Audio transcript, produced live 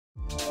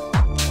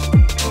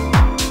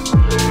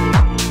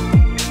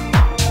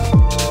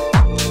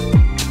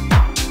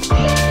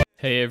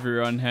Hey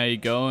everyone, how you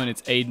going?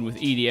 It's Aden with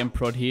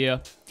EDMProd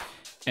here.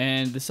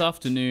 And this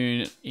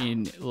afternoon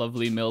in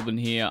lovely Melbourne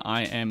here,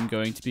 I am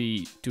going to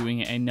be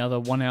doing another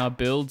 1 hour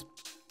build.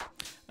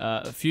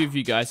 A few of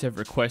you guys have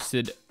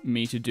requested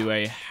me to do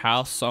a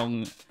house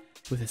song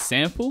with a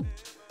sample.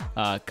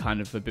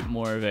 Kind of a bit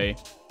more of a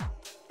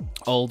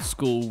old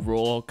school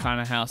raw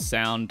kind of house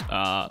sound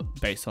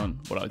based on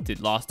what I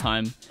did last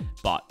time.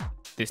 But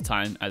this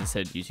time, as I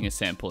said, using a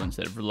sample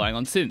instead of relying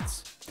on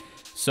synths.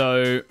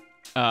 So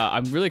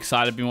I'm really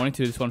excited. I've been wanting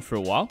to do this one for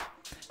a while.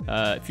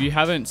 If you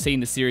haven't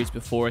seen the series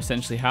before,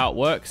 essentially how it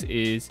works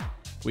is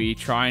we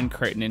try and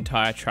create an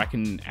entire track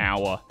in an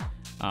hour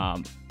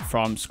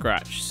from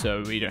scratch.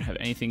 So we don't have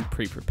anything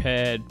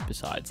pre-prepared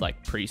besides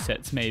like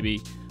presets maybe,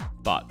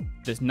 but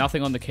there's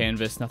nothing on the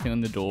canvas, nothing on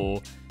the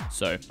door.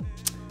 So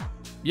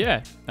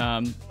yeah,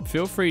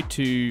 feel free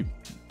to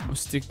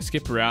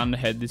skip around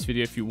ahead this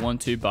video if you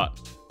want to, but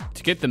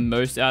to get the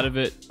most out of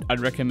it, I'd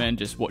recommend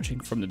just watching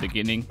from the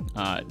beginning.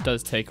 It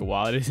does take a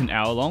while. It is an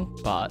hour long,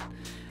 but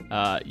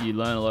you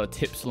learn a lot of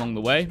tips along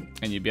the way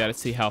and you'll be able to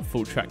see how a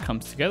full track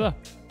comes together.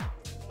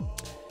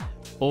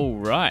 All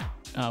right,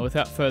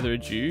 without further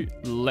ado,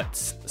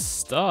 let's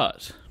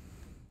start.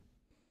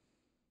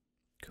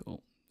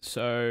 Cool.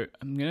 So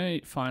I'm gonna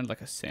find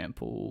like a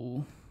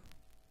sample.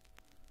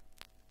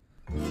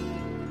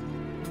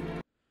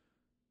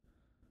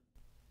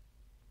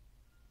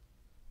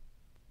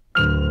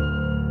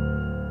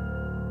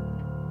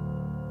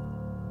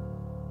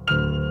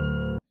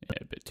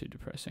 A bit too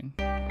depressing.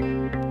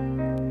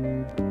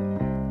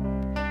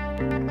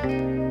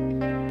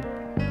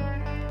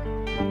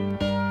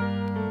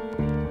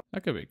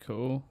 That could be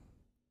cool.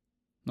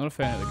 Not a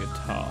fan of the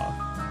guitar.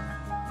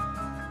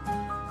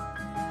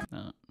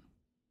 No.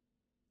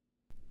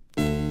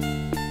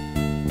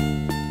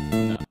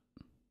 No.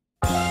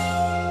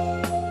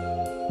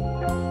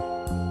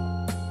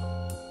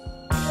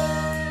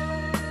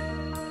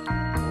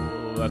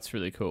 Oh, that's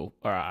really cool.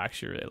 Alright, I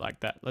actually really like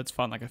that. Let's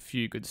find like a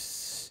few good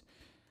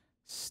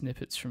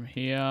snippets from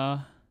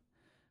here.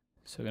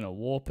 So we're going to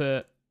warp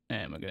it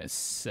and we're going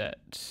to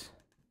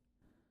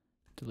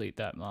delete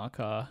that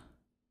marker,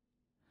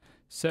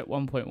 set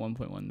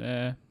 1.1.1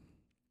 there.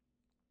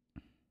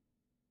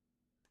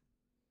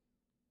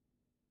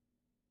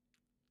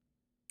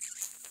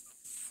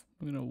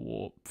 I'm going to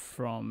warp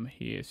from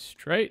here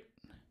straight.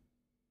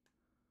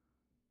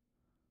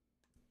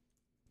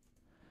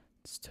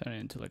 Let's turn it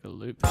into like a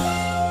loop.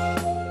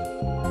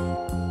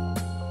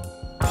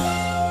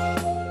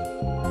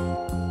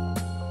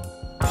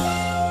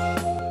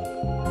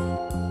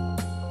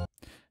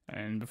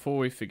 And before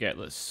we forget,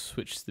 let's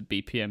switch the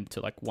BPM to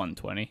like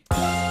 120.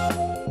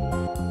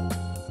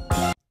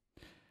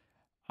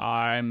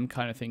 I'm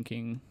kind of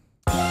thinking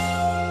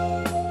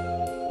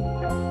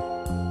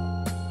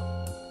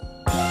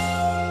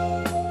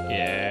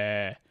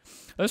yeah.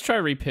 Let's try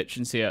repitch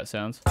and see how it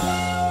sounds.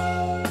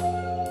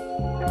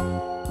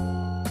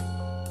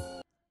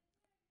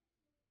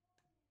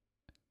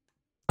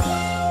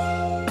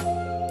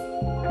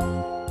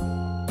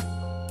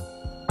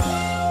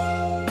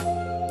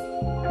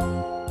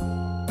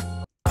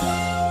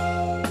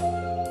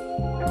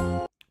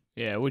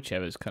 Yeah,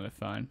 whichever's kind of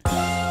fine.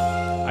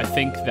 I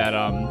think that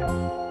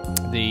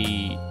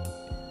the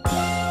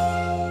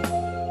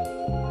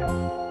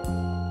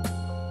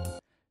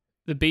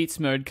beats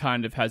mode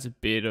kind of has a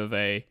bit of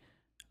a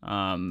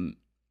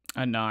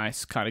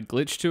nice kind of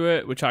glitch to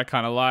it, which I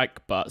kind of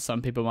like, but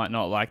some people might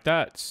not like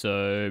that.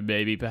 So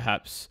maybe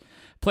perhaps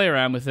play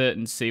around with it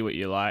and see what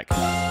you like.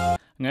 I'm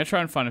gonna try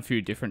and find a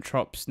few different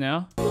chops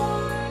now.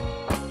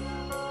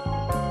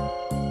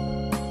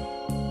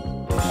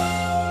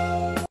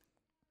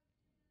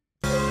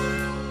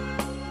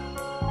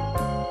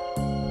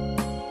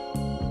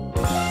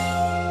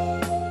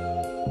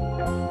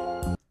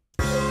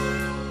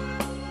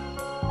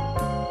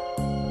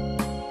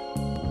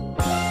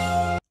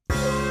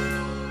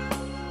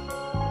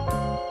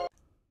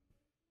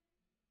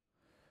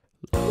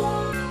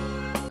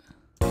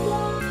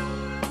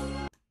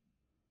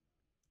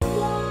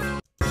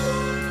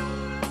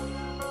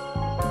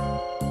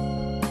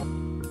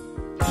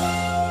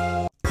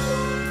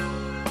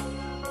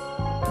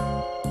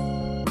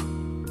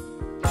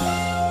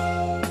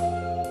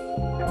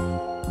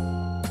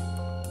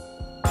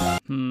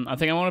 I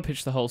think I want to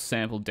pitch the whole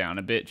sample down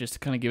a bit just to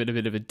kind of give it a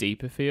bit of a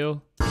deeper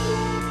feel.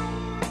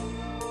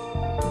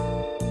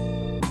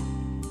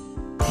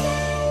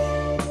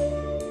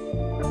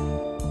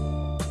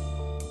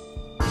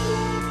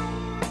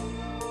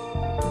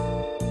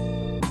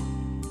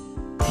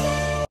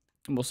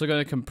 I'm also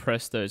going to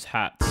compress those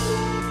hats.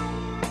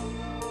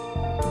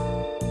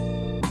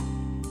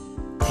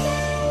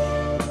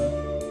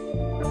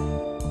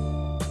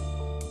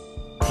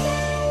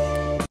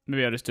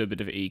 Maybe I'll just do a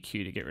bit of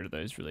EQ to get rid of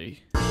those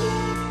really.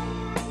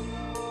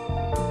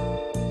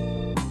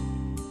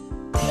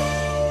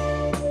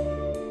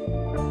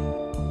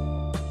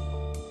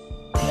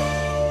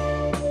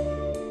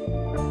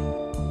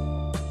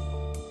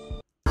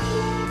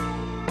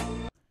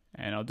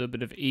 And I'll do a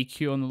bit of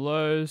EQ on the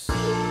lows.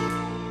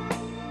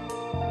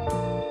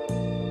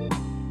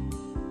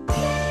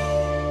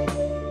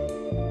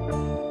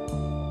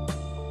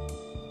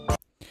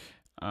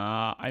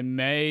 I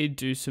may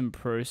do some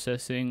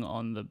processing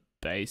on the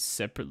bass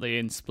separately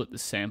and split the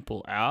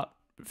sample out.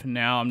 But for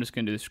now, I'm just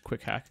going to do this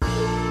quick hack.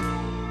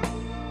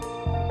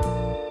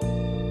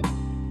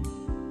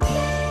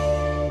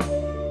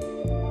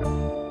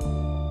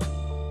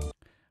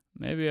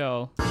 Maybe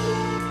I'll...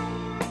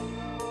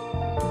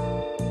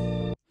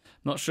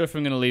 Not sure if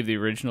I'm going to leave the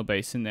original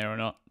bass in there or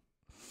not.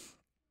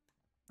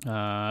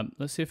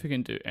 Let's see if we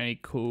can do any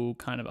cool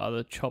kind of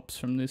other chops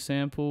from this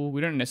sample. We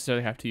don't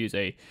necessarily have to use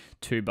a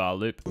 2-bar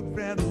loop.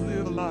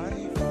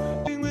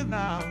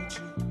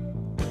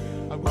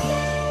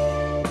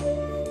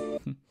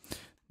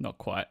 Not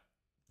quite.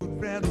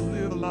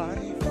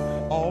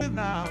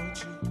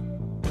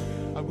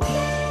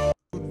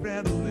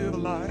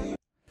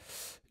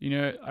 You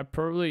know, I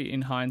probably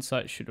in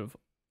hindsight should have...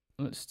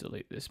 Let's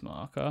delete this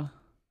marker.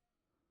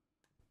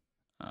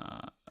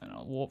 And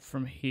I'll warp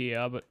from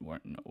here, but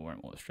won't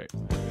warp straight.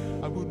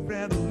 I would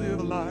rather live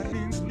a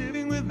life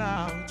living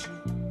without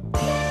you.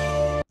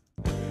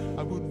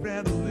 I would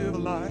rather live a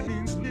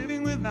life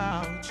living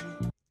without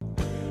you.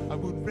 I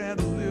would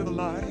rather live a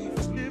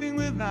life living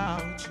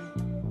without you.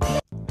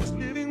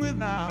 Living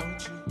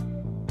without you.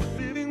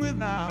 Living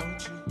without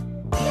you.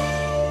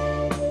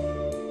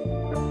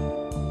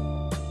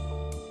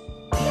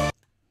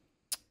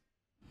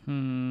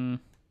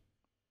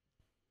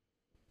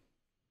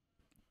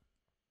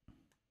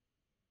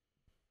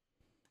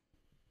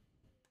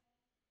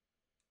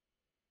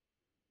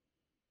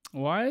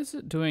 Why is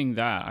it doing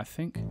that? I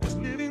think.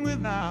 Living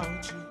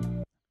without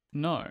you.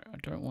 No, I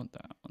don't want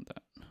that. I want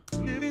that.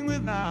 Living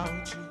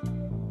without you.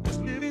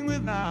 Living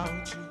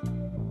without you.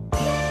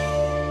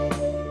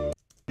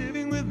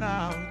 Living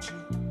without you.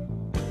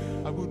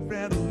 I would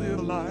rather live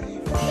a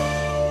life.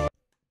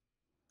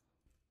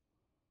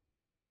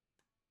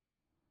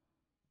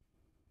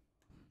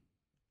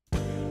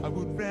 I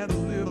would rather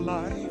live a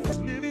life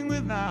living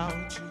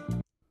without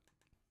you.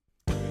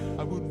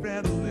 I would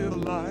rather live a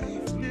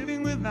life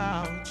living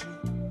without you.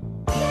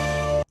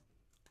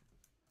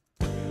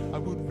 I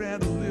would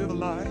rather live a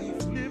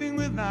life living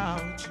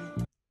without you.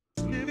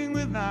 Living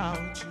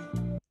without you.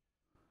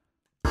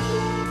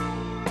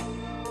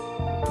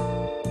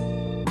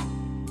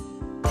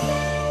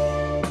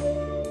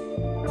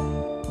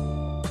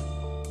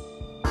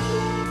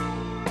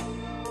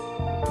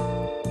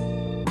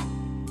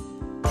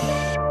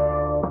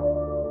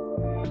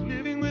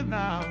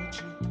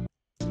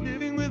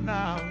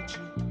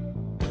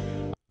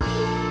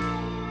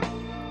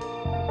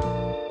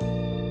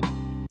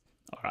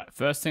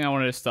 First thing I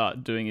wanted to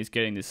start doing is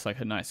getting this like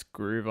a nice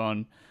groove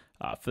on.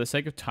 For the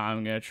sake of time,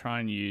 I'm going to try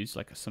and use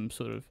like some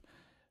sort of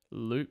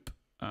loop.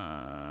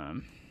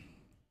 That's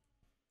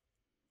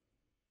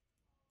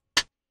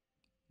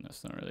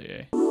not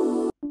really a...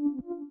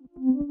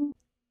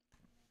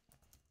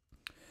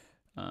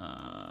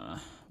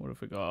 what have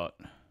we got?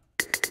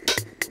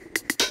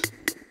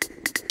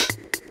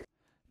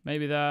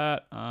 Maybe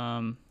that.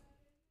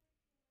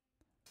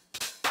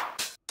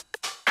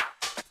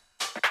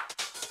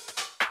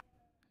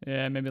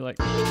 Yeah, maybe like...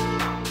 I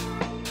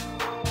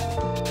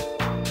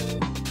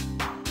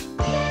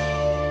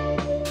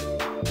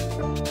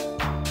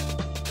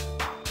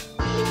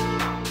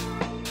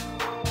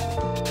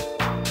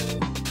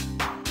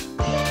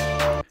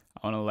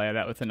want to layer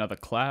that with another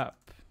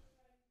clap.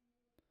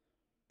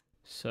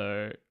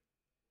 So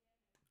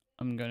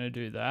I'm going to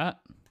do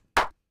that.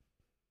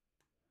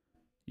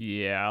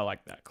 Yeah, I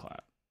like that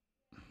clap.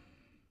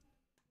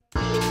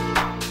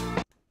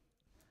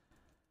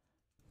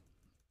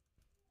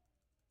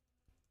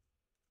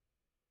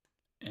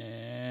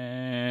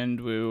 And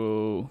we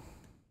will...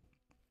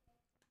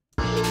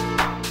 I'm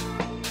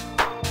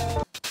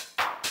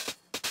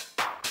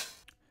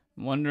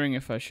wondering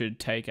if I should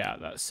take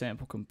out that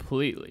sample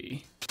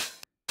completely.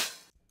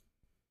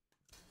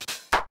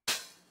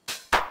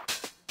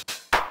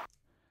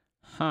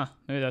 Huh,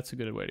 maybe that's a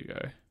good way to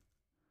go.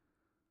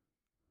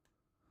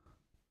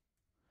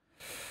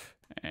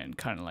 And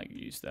kind of like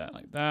use that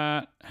like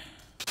that.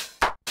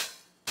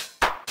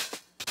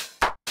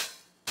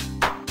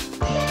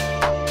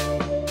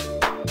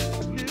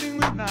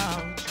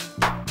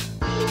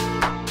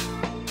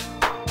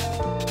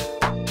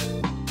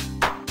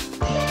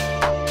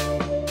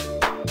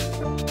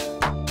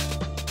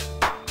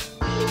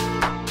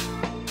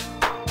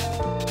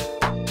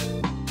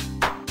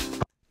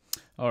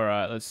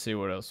 Let's see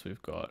what else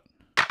we've got.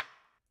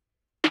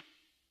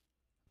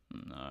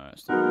 No,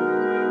 it's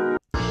not.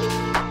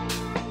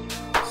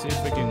 See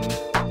if we can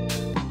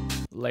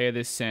layer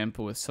this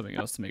sample with something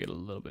else to make it a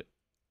little bit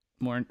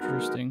more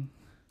interesting.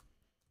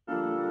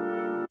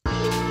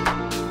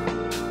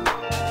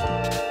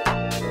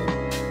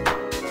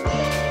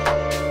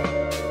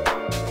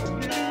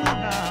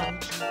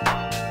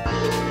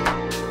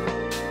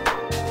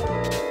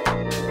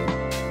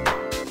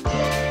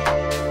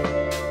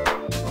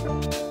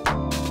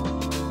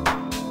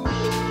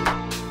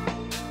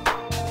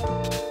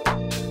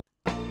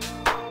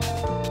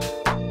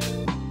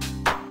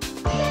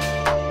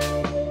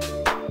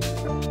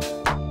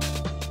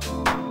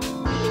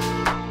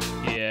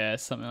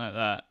 Something like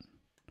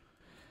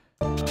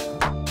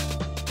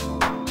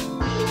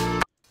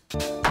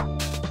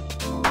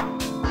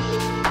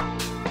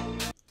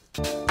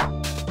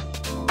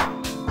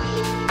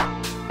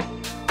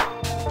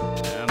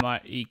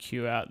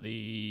EQ out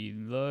the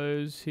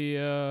lows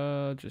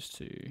here just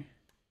to...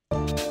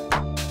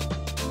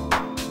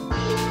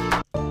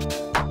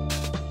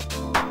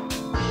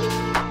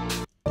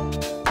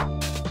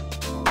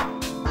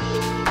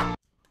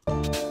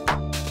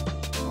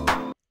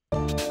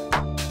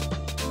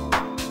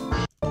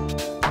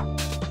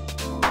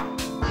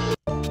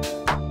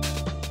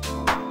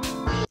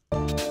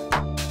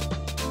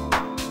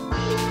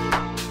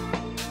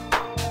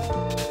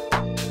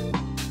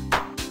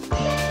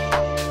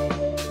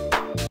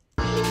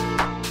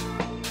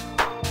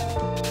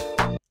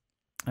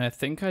 I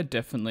think I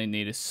definitely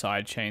need to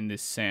sidechain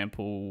this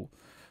sample.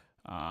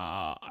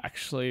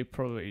 Actually,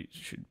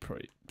 should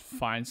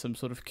find some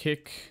sort of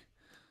kick.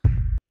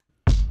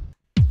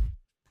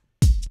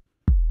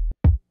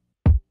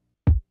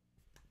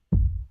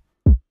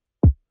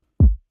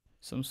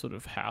 Some sort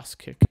of house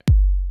kick.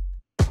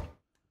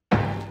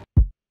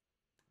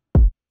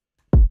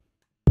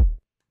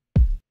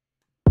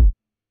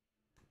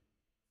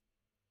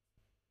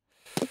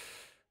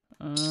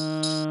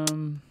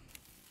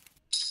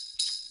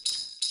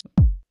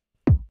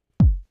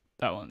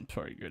 That one's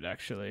probably good,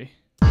 actually.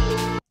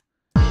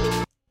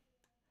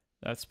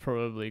 That's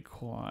probably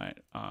quite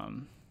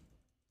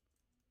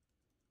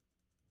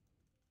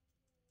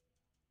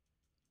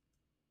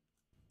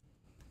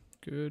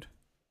good.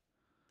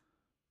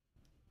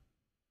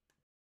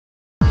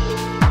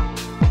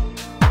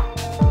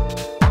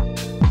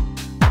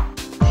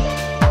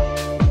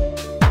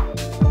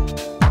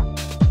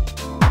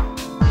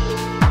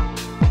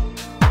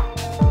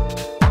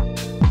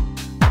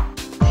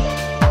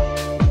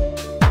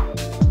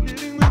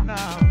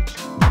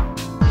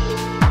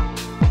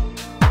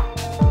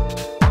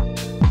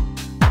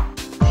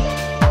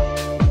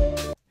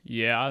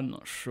 Yeah, I'm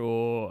not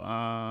sure.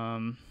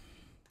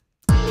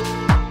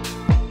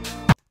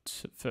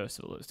 So first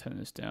of all, let's turn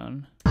this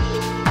down.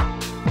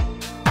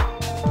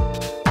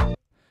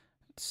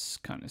 Let's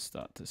kind of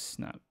start to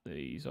snap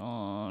these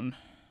on.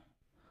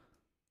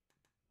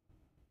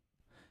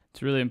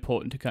 It's really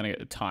important to kind of get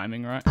the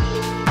timing right.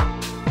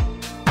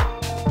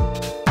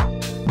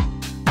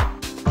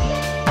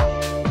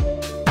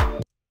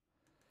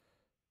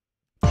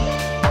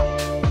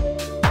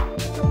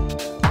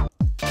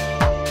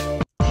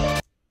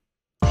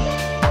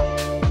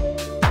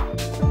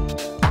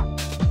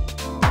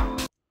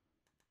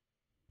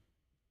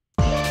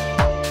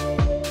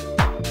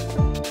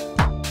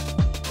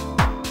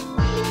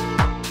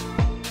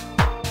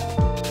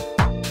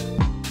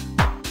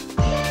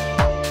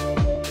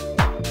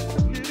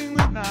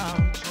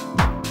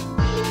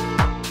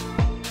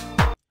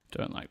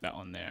 Don't like that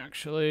one there,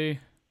 actually.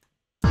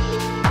 How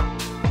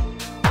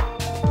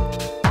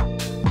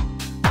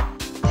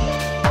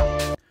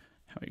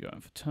are we going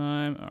for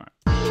time? All right.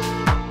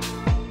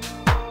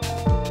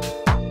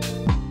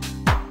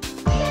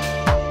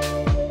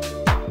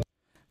 I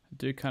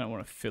do kind of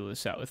want to fill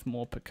this out with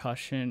more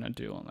percussion. I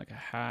do want like a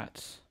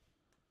hat.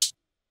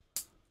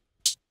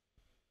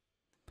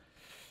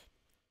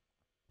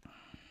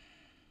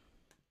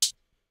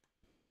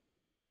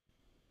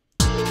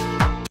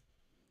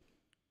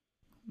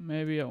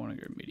 Maybe I want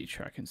to go MIDI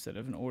track instead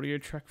of an audio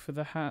track for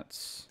the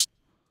hats.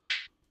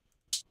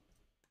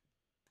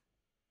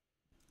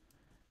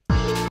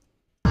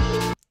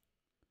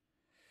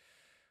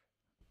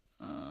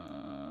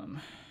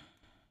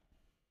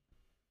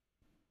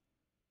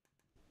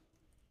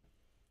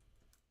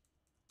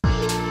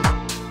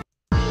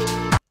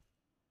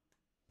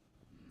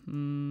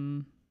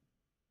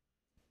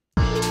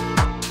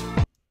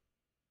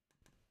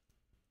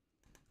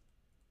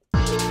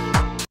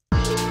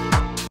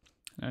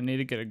 I need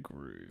to get a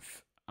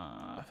groove.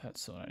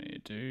 That's what I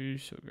need to do.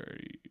 So we'll go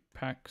to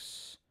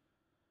packs.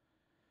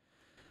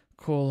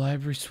 Core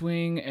library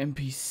swing,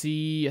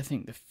 MPC. I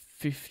think the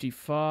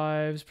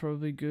 55 is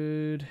probably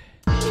good.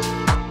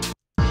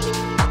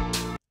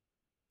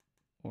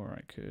 Or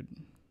I could.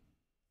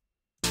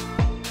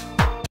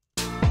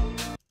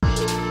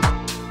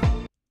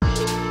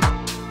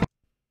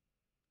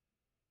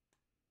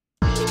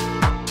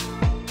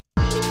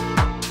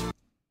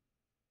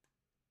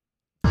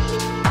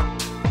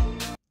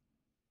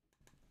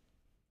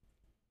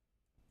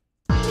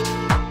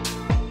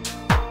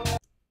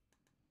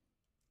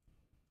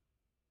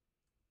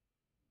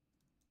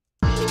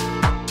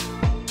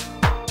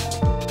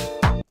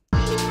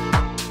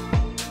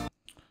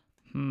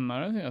 I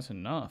don't think that's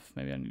enough.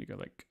 Maybe I need to go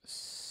like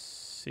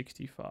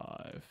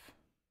 65.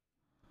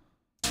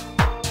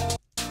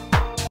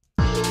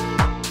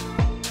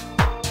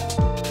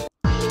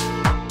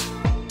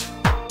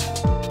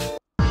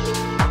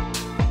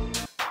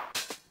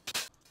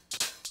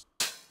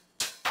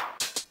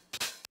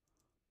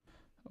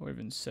 Or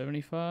even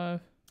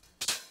 75.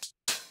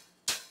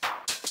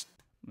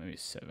 Maybe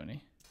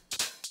 70.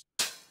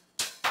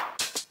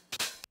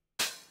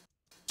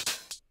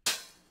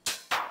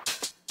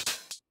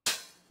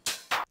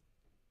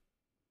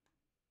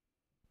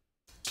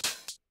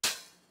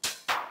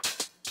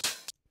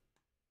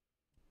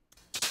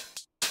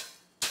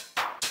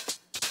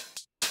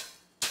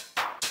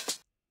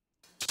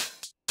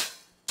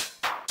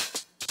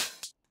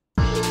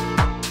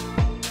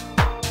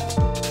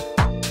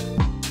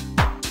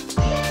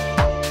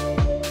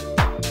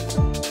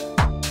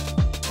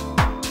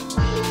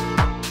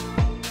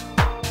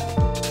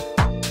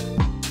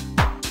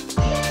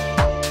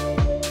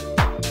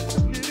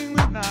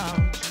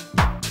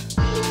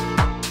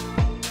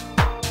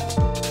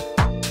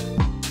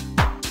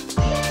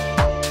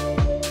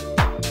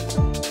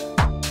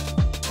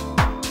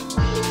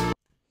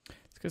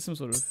 get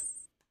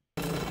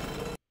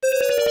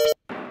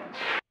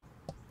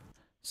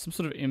some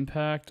sort of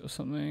impact or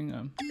something.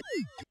 Okay,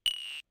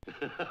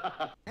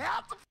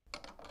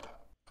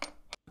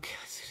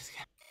 let's do this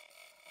again.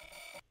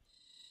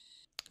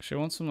 Actually, I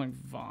want some like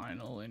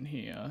vinyl in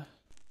here.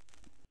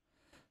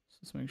 So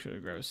let's make sure to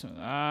grab some of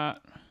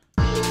that.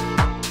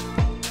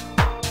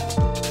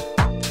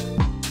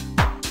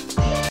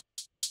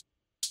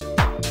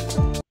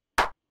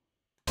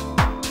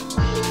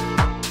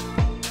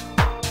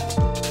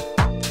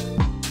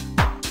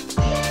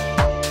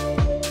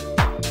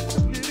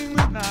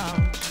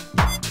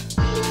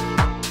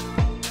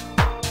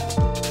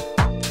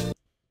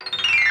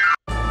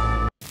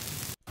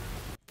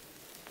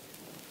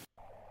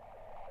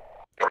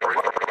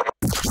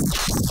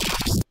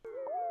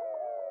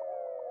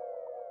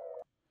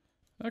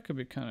 That could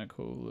be kind of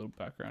cool, little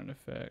background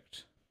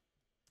effect.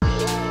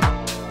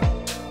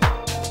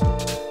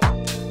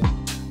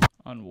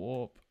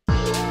 Unwarp.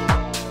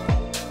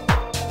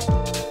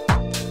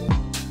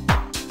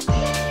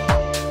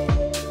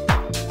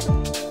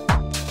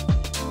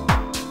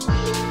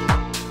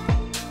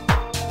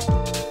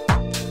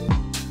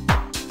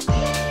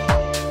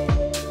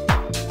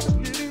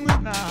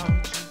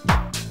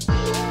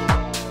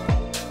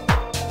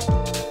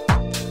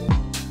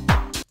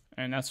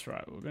 And that's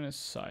right, we're going to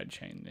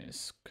sidechain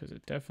this because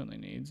it definitely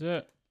needs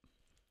it.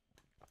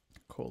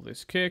 Call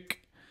this kick.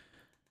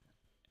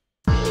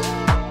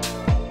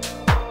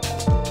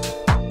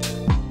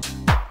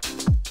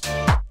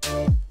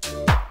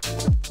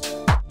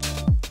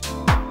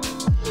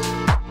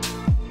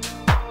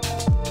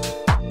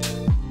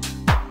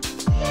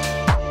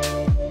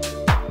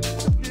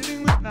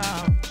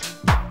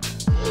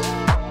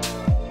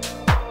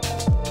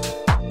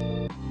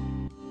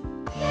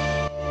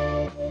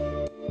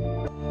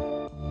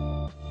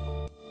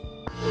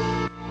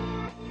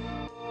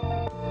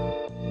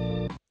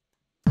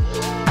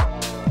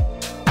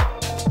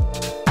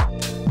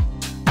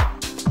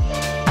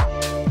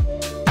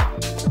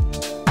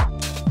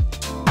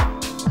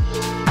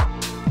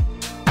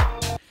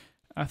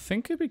 I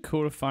think it'd be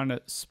cool to find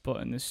a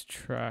spot in this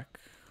track.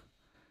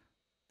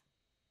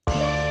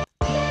 With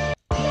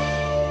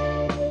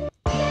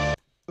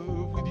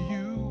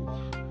you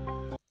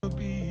will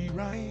be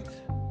right.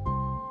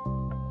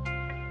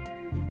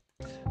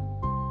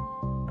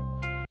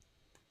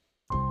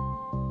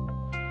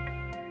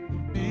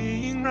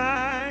 Being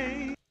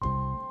right.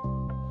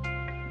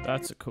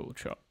 That's a cool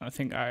chop. I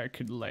think I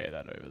could layer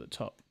that over the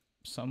top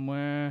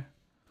somewhere.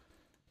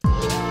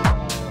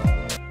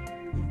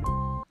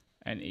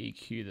 And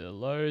EQ the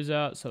lows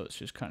out so it's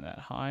just kind of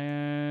that high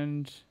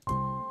end. I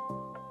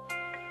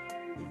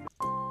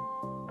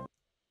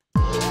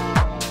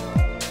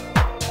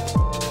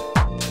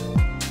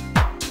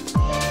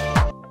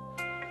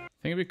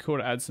think it'd be cool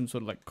to add some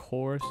sort of like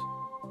chorus.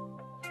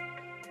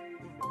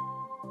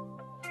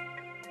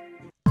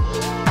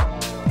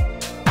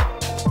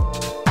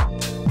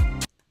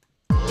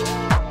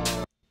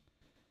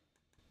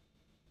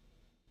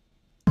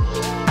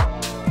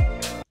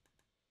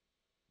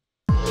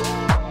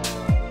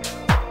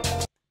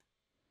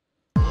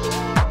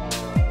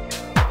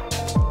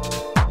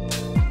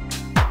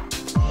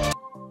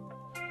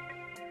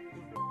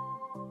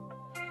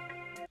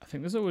 I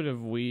think there's a bit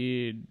of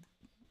weird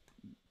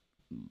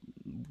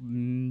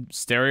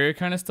stereo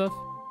kind of stuff.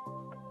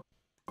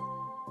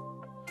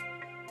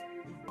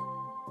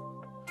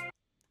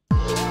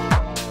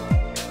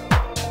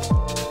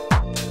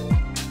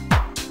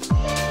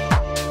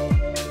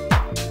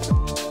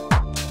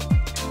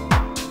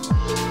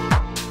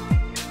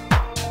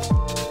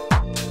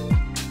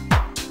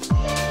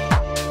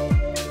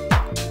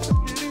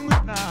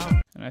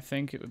 And I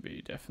think it would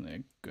be definitely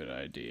a good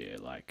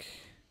idea, like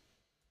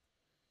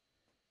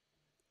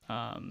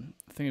I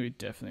think it'd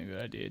be definitely a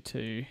good idea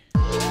to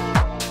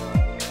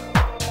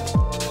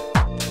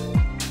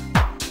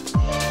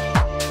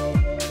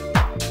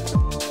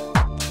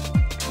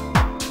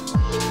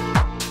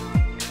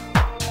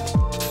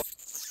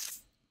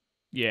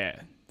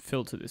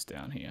filter this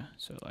down here.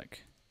 So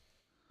like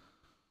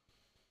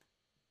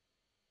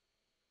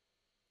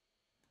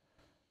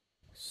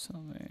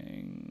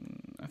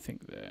something, I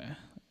think there.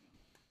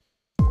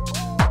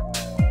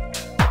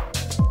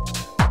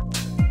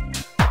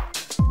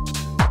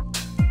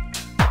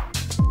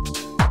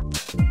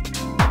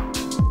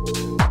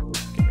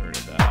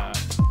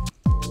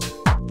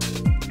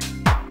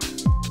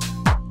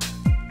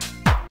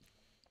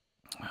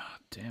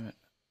 Damn it.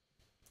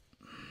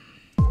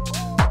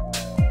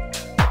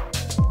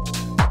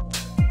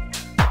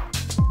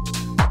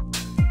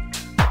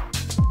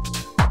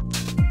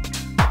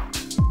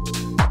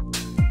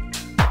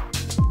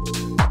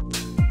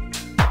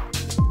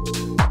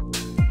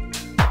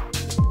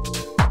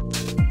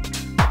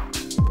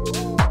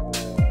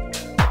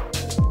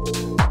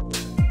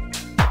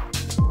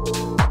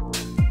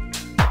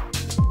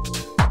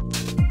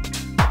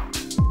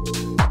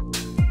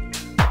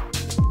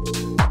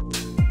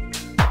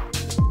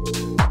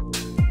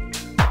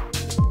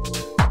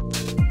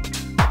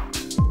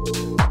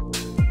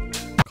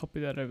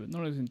 copy that over,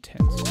 not as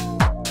intense.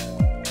 I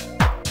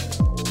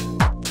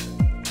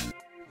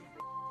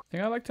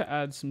think I like to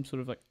add some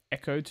sort of like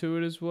echo to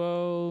it as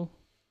well.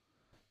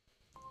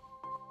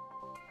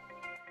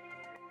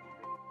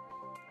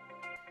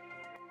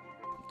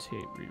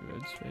 T8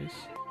 reverb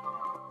space.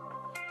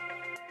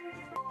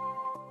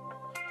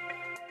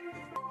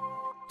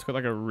 It's got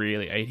like a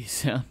really 80s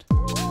sound.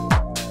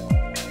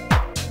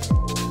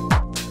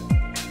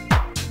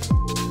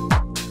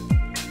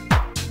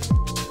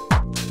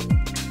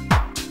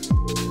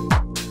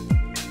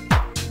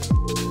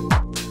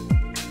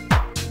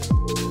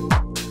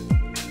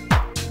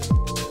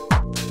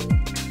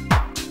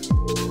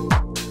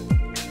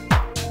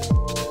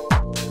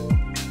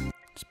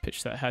 Just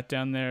pitch that hat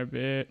down there a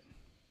bit.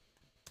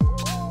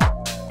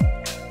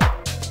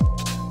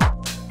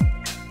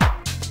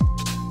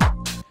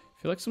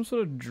 I feel like some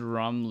sort of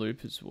drum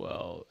loop as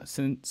well,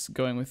 since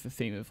going with the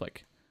theme of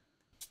like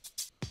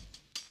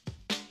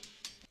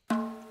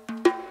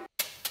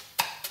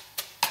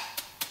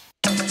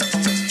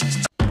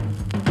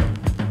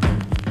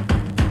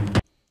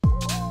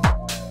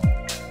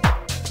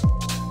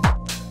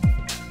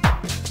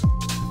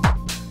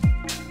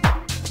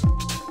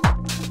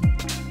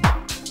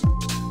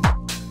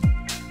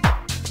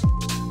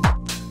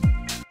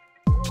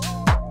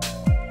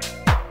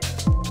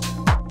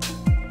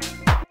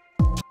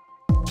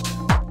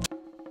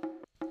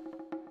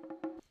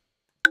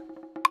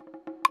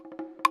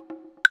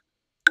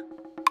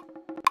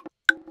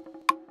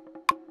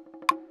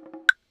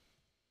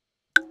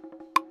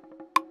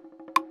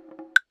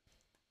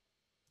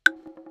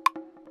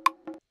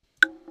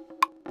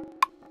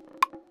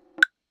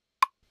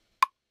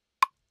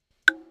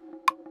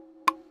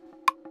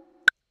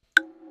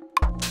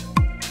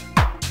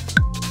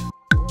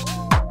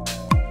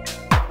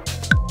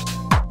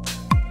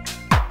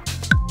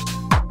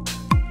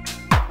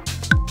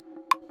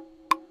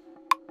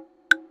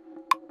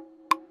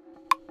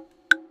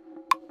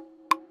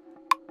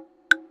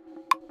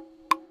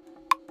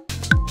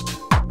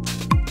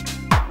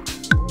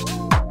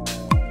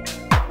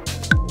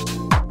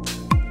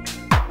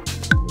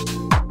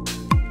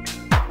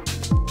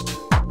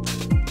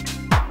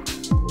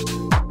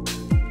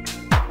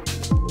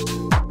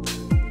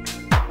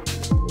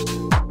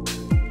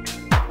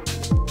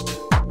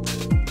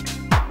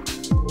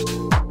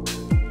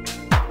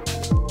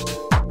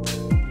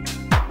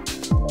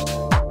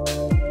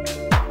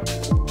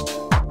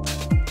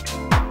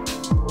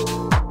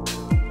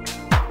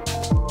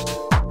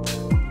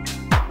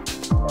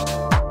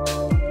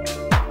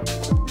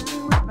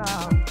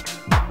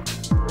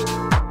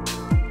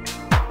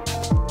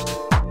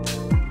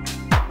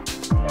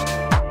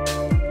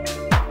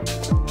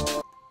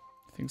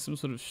some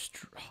sort of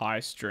high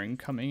string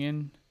coming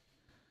in.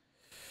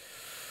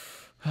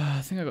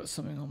 I think I got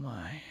something on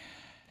my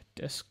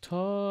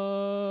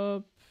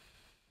desktop.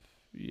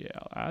 Yeah,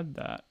 I'll add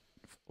that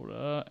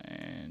folder,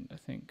 and I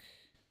think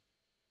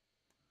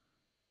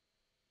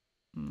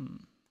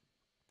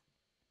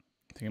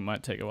it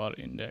might take a while to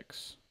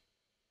index.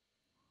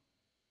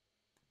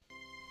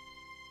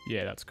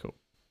 Yeah, that's cool.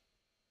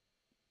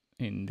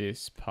 In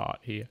this part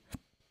here,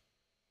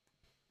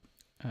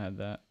 add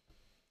that.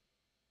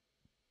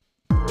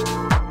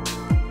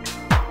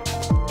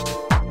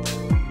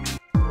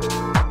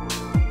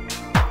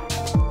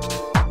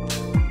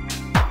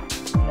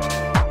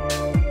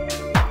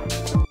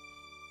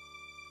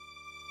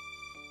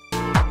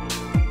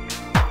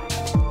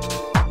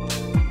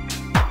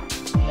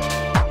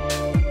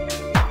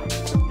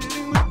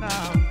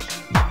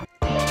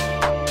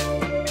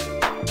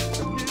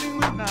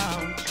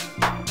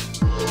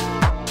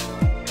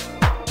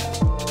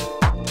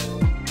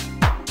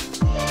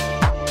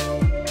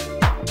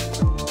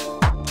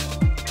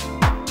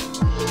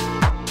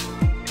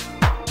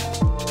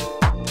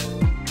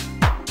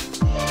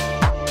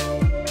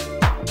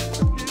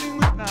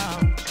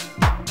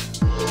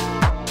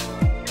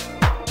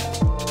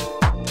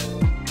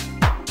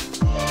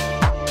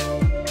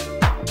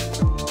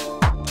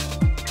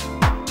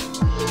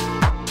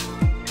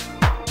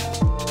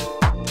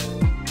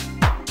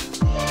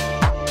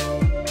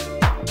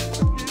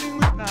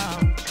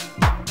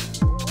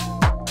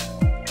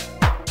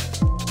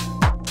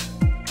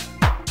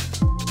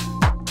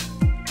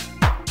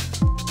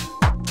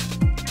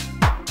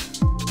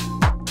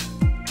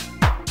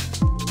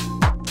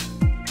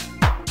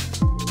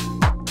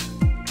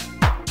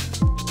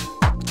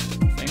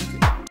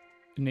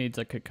 Needs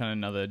like a kind of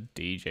another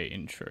DJ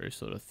intro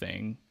sort of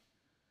thing,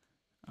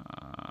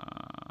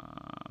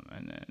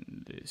 and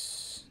then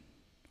this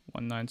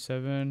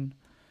 197.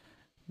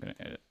 I'm gonna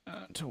edit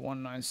that to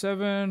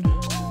 197.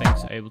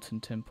 Thanks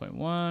Ableton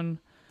 10.1.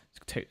 Let's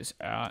take this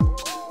out.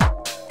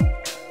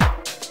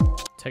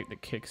 Take the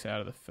kicks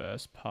out of the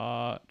first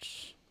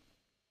part.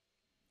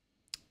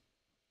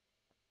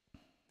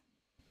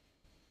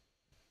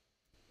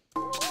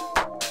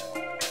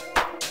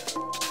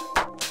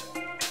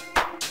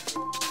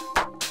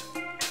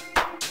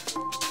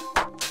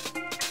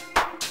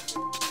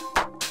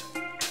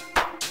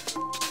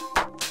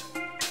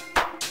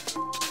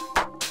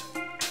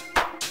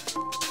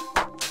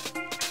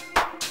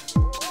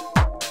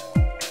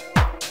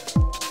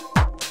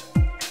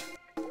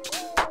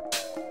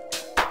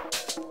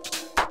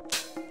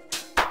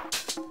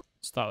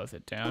 start with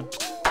it down.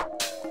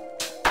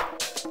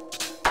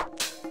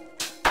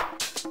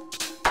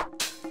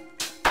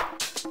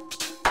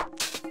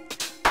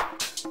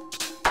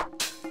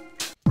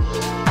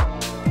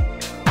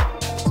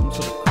 Some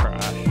sort of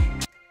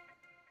crash.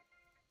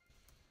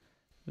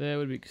 There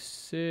would be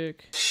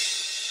sick.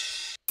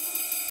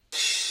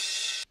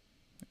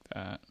 Like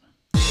that.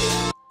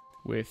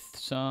 With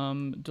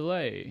some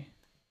delay.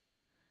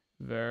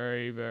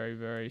 Very, very,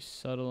 very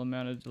subtle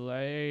amount of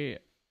delay.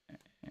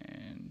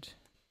 And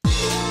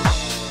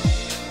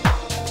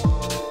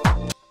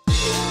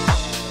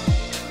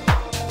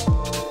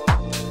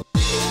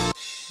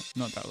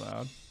not that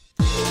loud.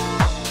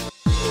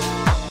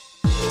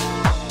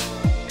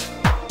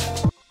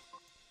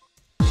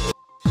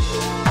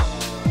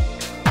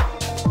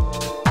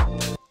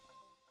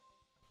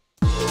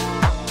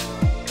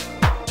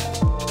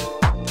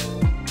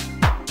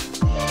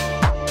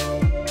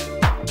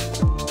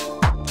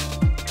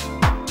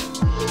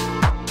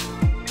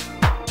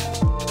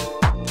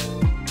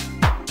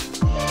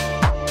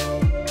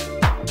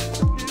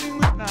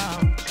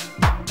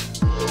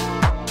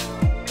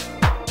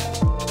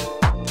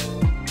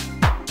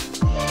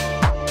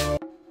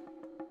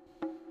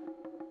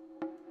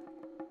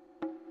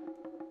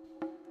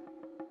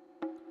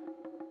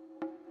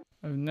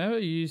 I've never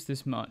used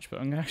this much,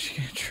 but I'm actually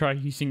going to try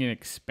using an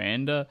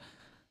expander.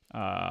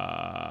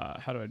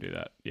 How do I do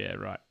that? Yeah,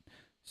 right.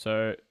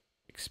 So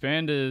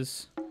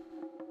expanders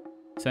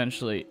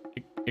essentially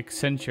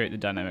accentuate the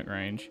dynamic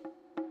range.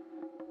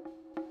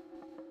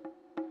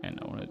 And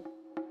I want to...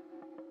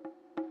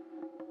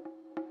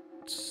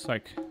 It's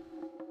like...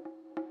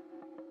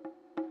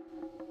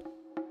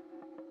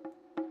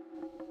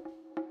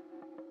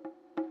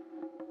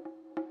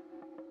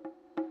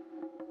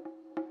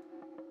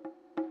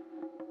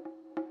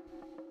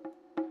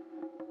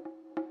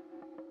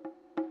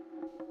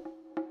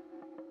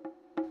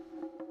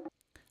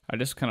 I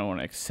just kind of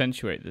want to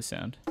accentuate the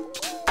sound.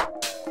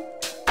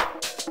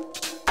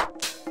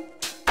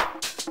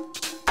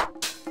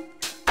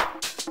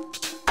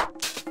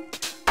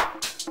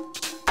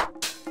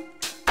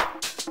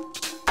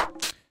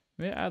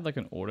 Maybe add like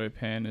an auto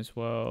pan as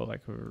well,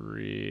 like a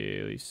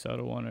really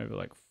subtle one over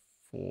like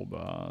 4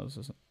 bars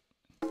or something.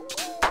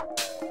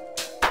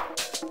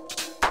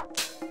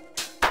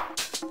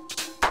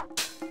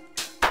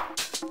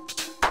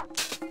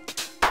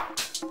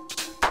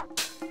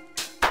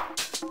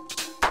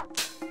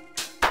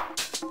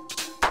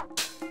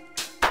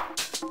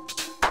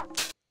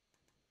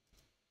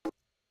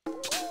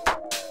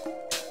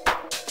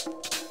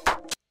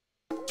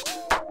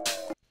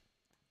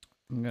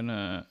 I'm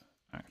gonna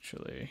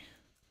actually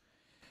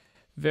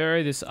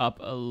vary this up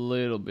a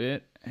little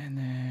bit and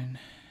then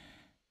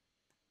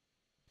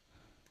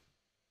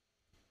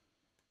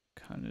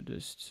kind of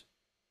just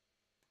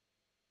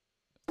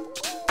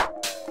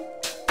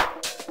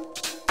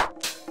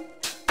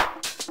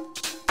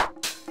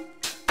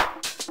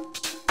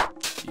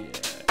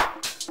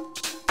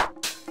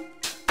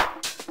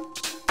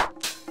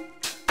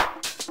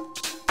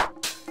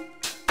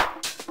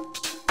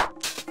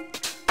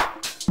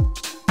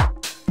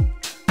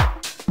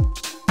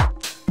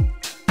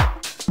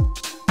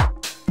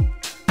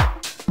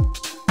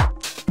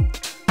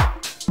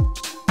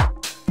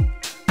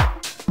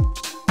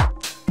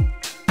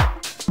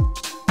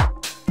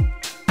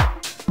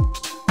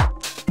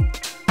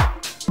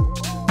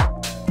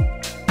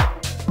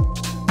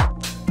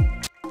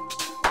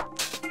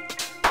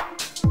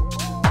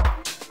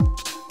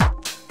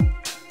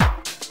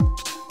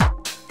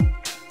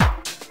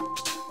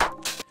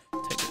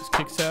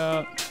kicks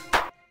out.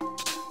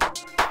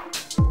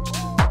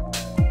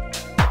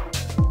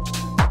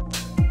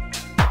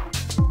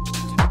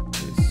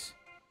 Take this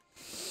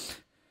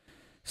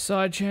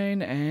side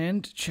chain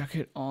and chuck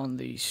it on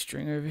the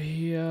string over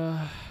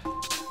here.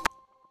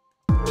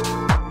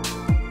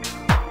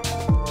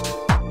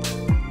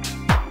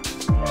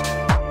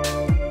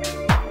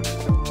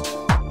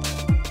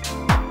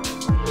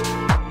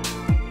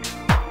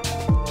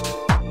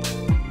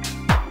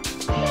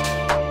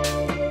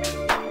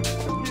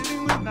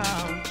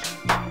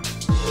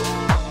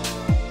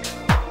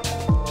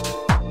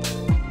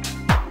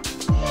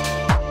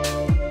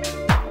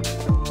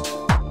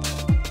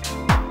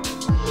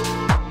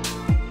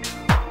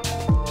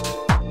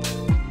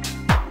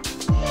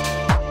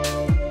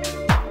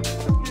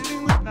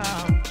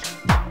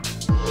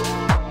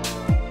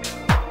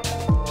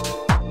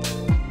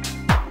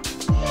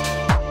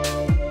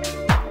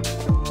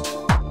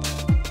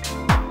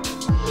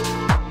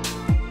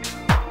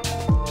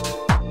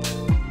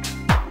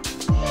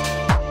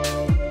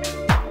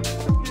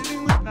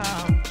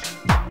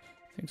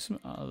 Some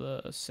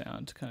other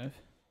sound to kind of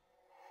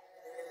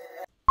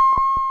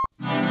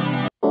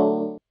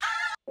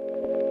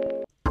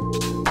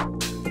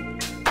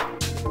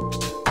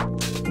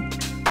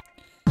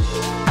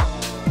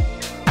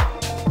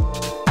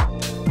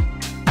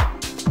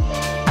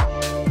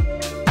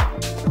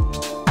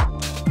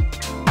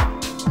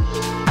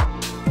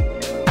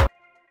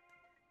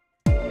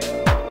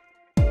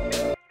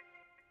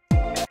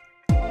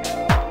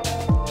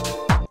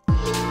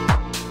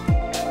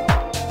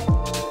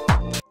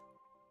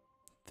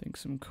think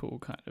some cool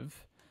kind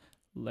of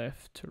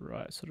left to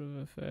right sort of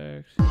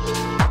effect.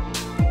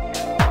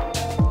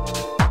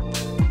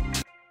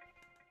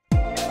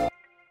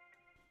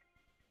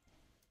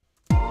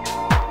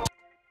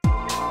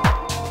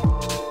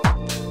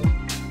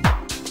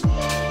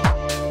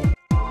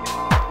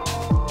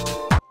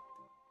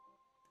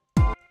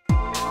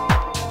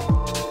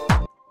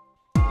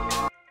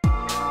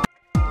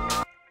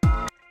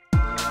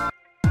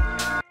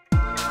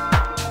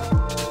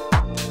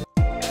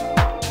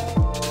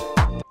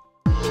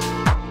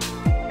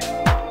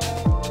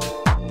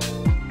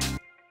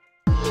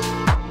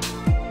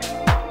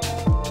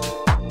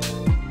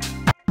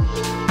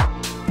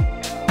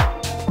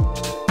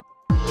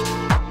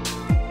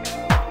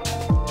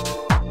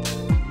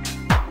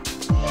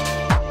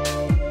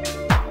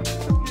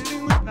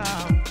 Getting with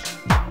now.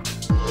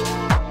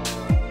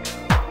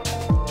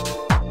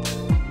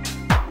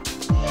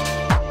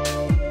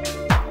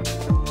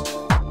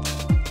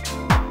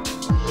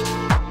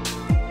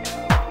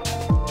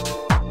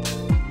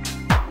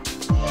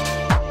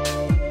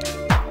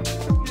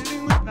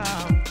 Getting with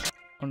now.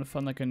 I want to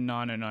find like a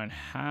 909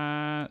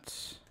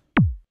 hat.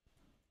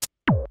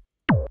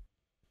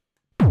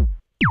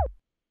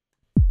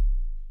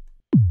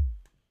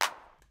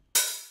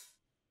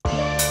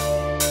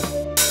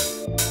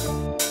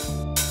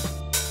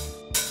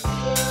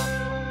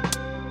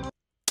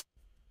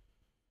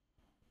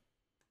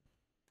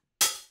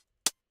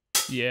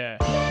 Yeah,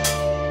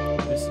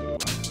 this is the one.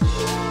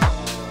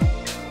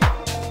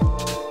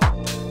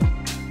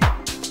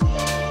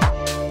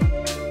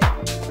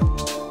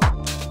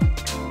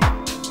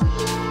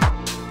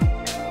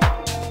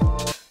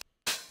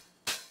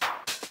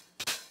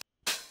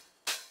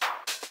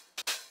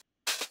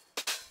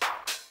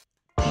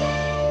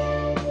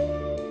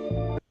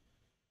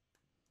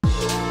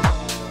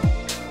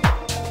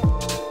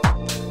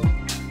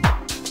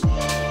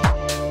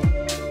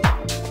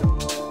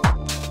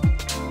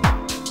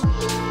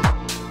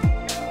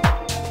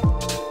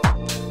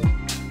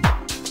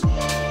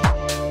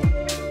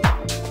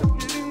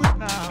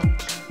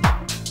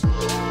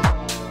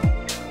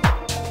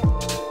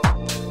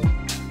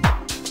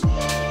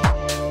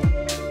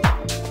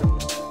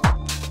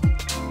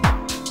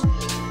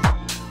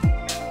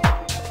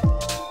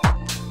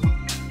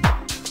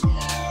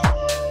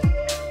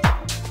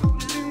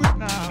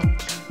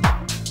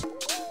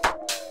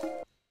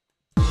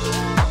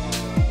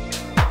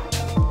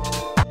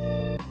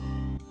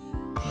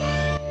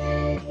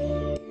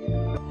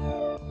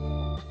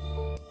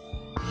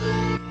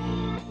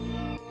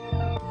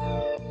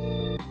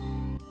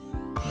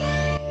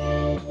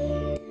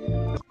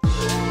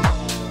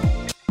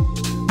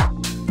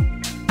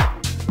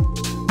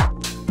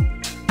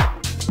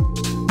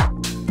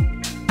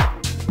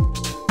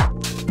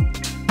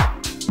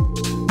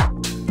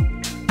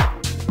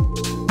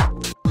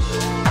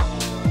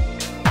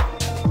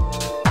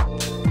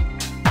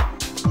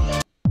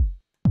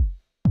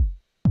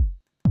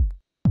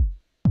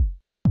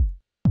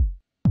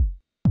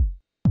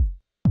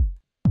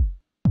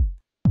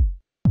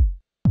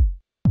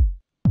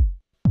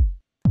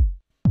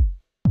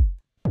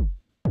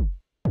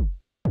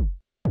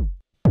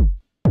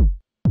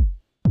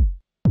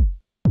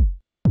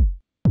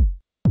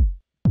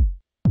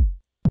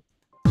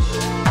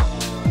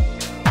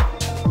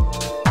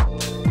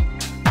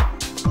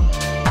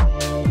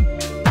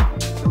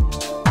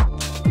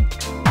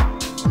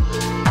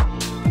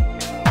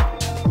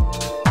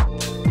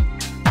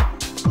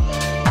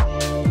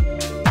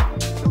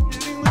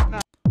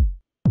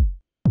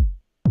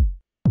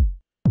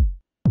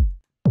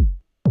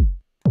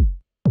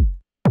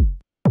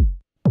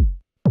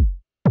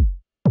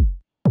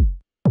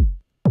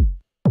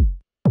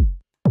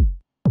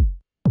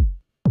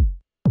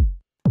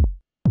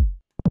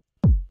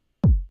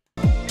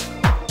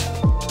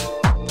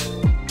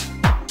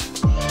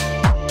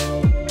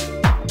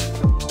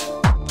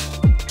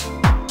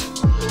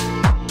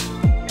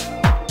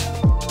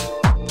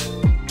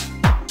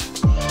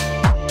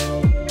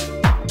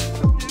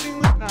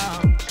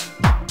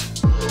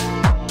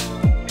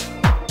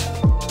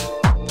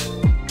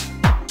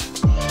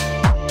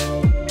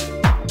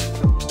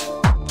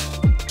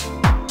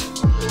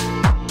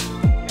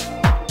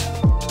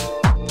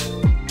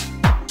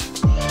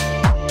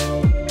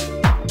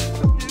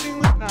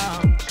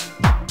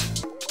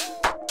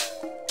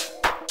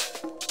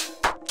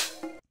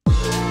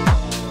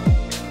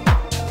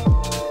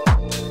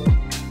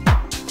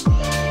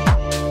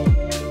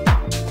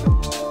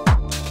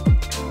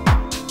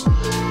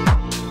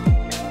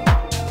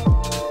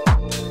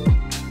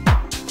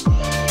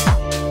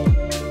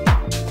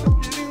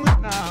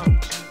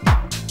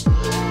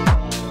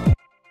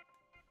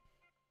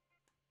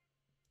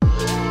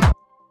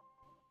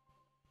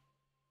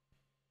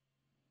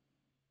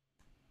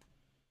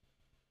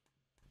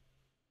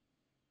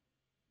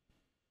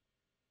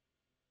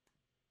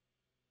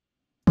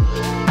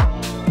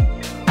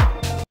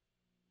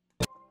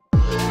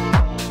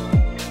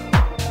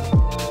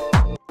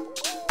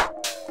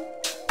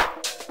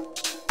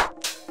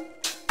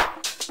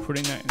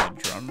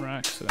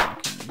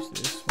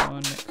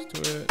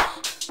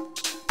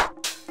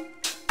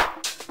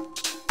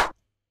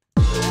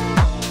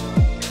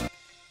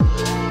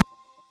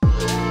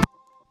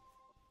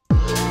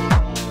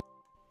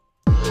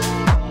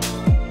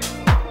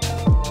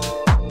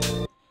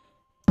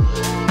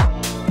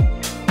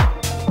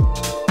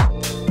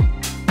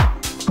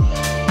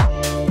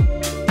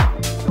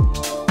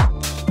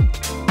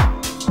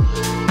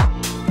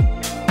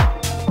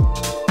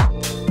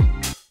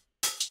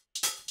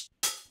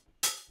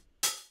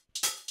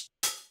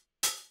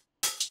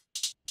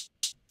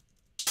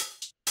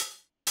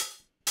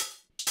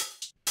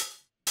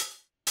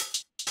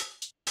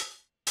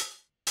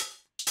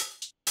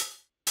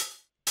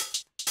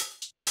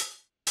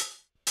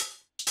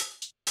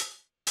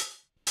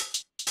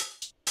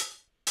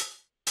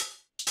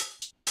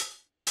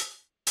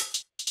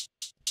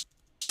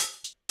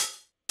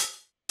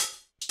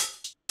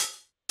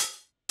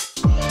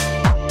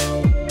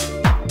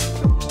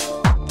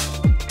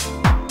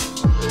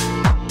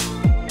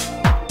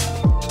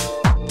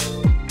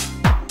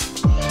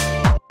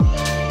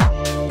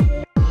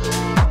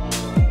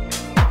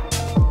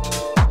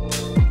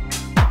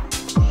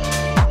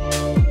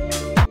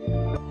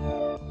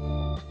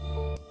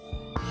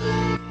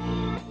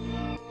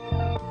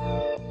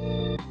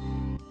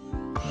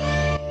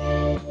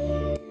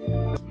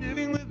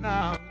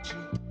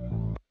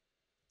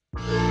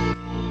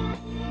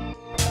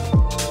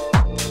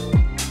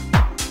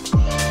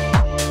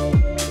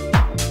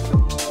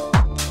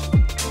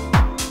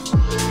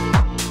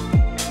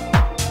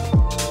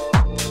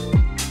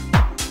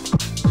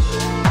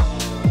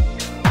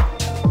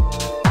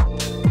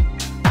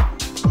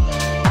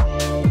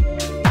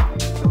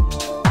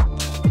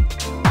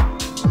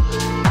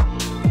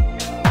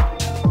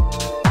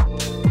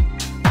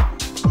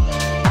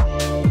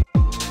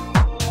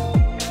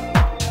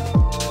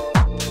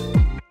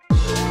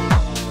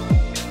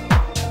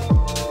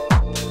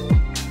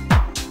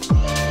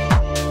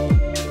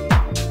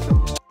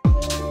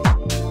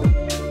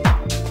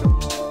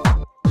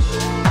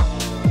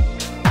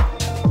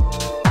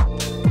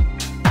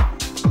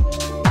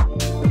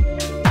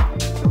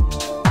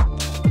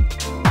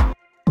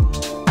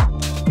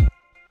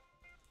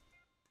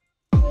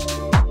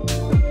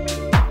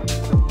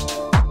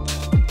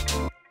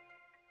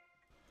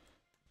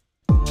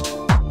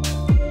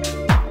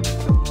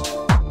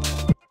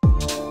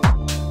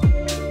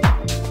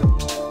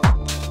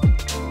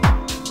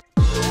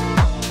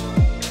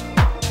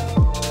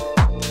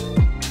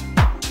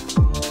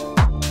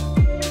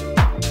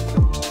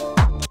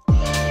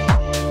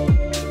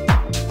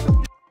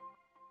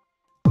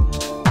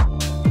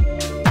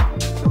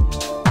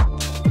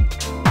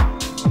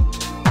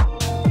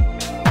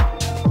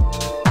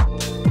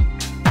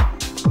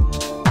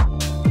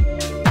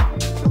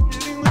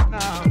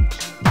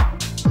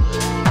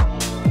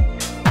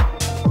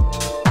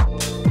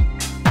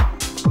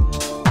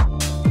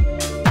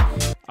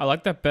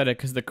 like that better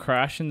because the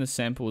crash in the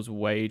sample is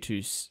way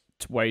too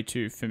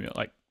familiar,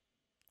 like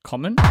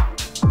common.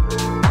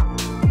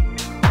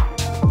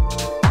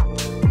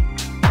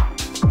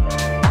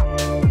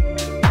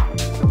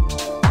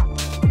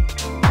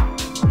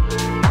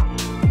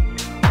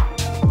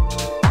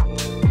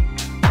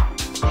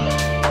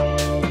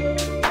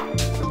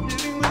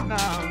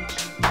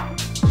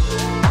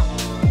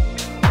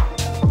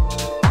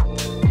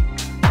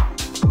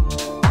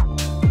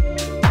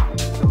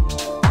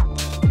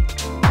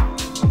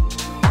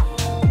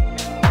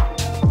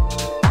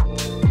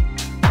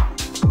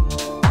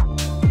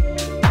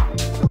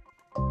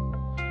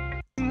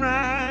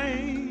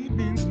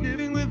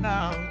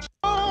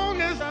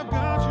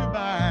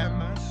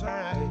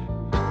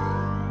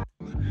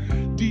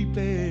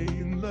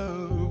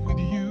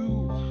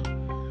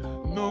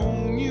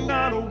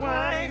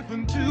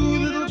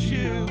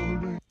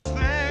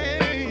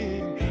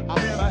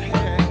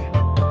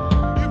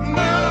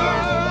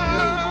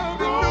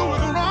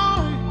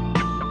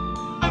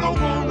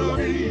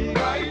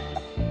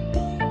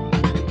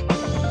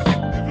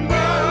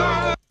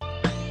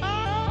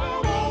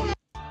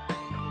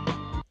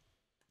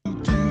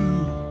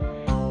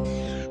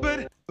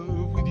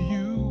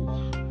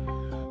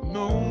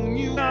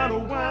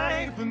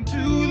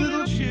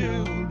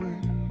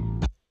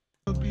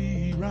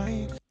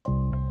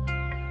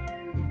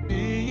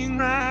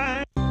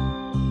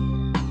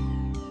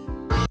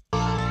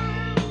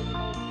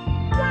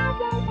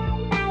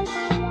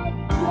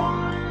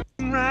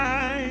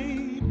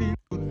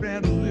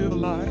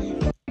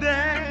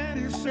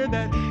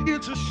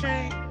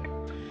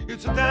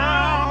 It's a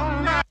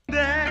downright.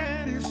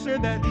 Daddy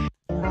said that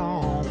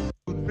wrong.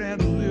 Would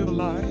rather live a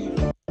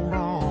life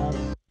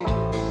wrong.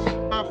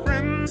 My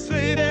friends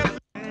say that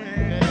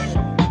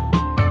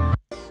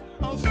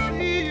I'll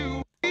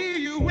see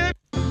you when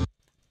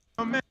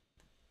I'm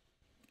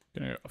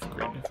Gonna go off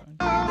grid if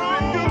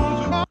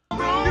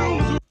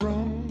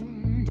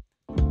wrong.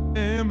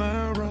 Am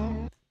I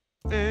wrong?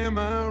 Am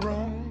I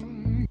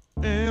wrong?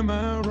 Am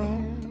I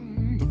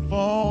wrong to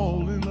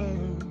fall in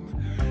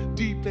love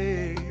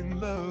deeply?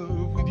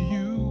 Love with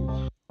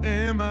you.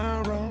 Am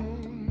I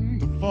wrong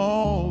to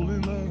fall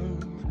in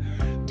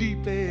love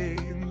deeply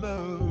in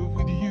love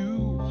with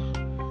you?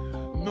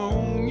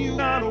 Knowing you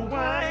got a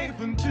wife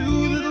and 2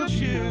 little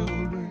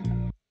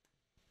children.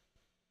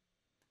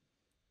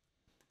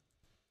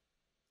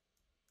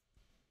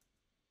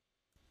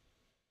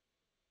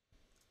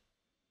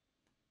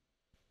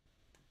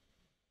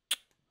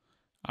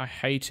 I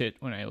hate it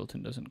when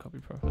Ableton doesn't copy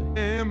properly.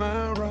 Am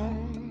I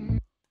wrong?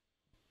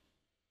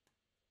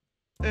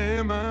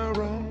 Am I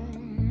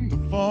wrong to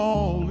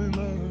fall in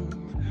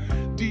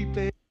love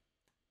deeply?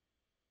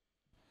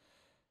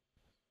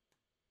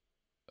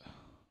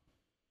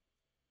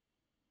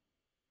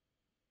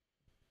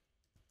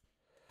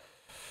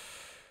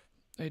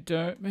 They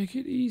don't make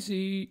it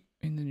easy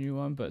in the new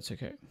one, but it's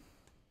okay.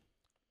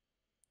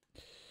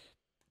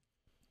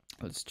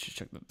 Let's just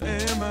check that there.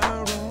 Am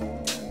I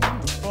wrong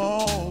to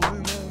fall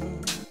in love?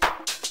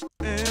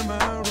 Am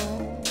I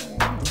wrong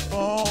to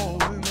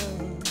fall in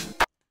love?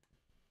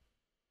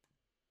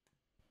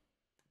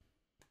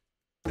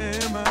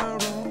 Am I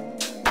wrong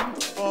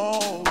to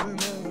fall in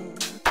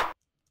love?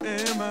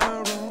 Am I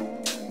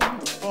wrong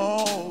to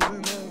fall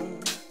in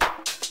love?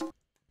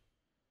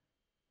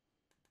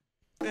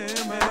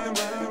 Am I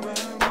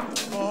wrong to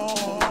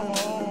fall?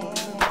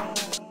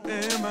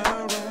 Am I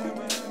wrong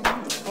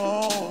to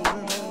fall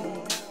in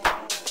love?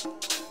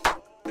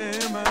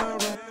 Am I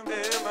wrong?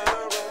 Am I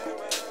wrong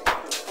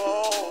to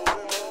fall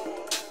in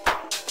love?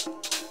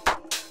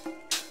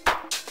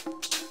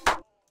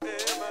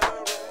 Am I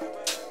wrong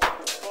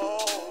to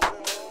fall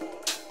in love?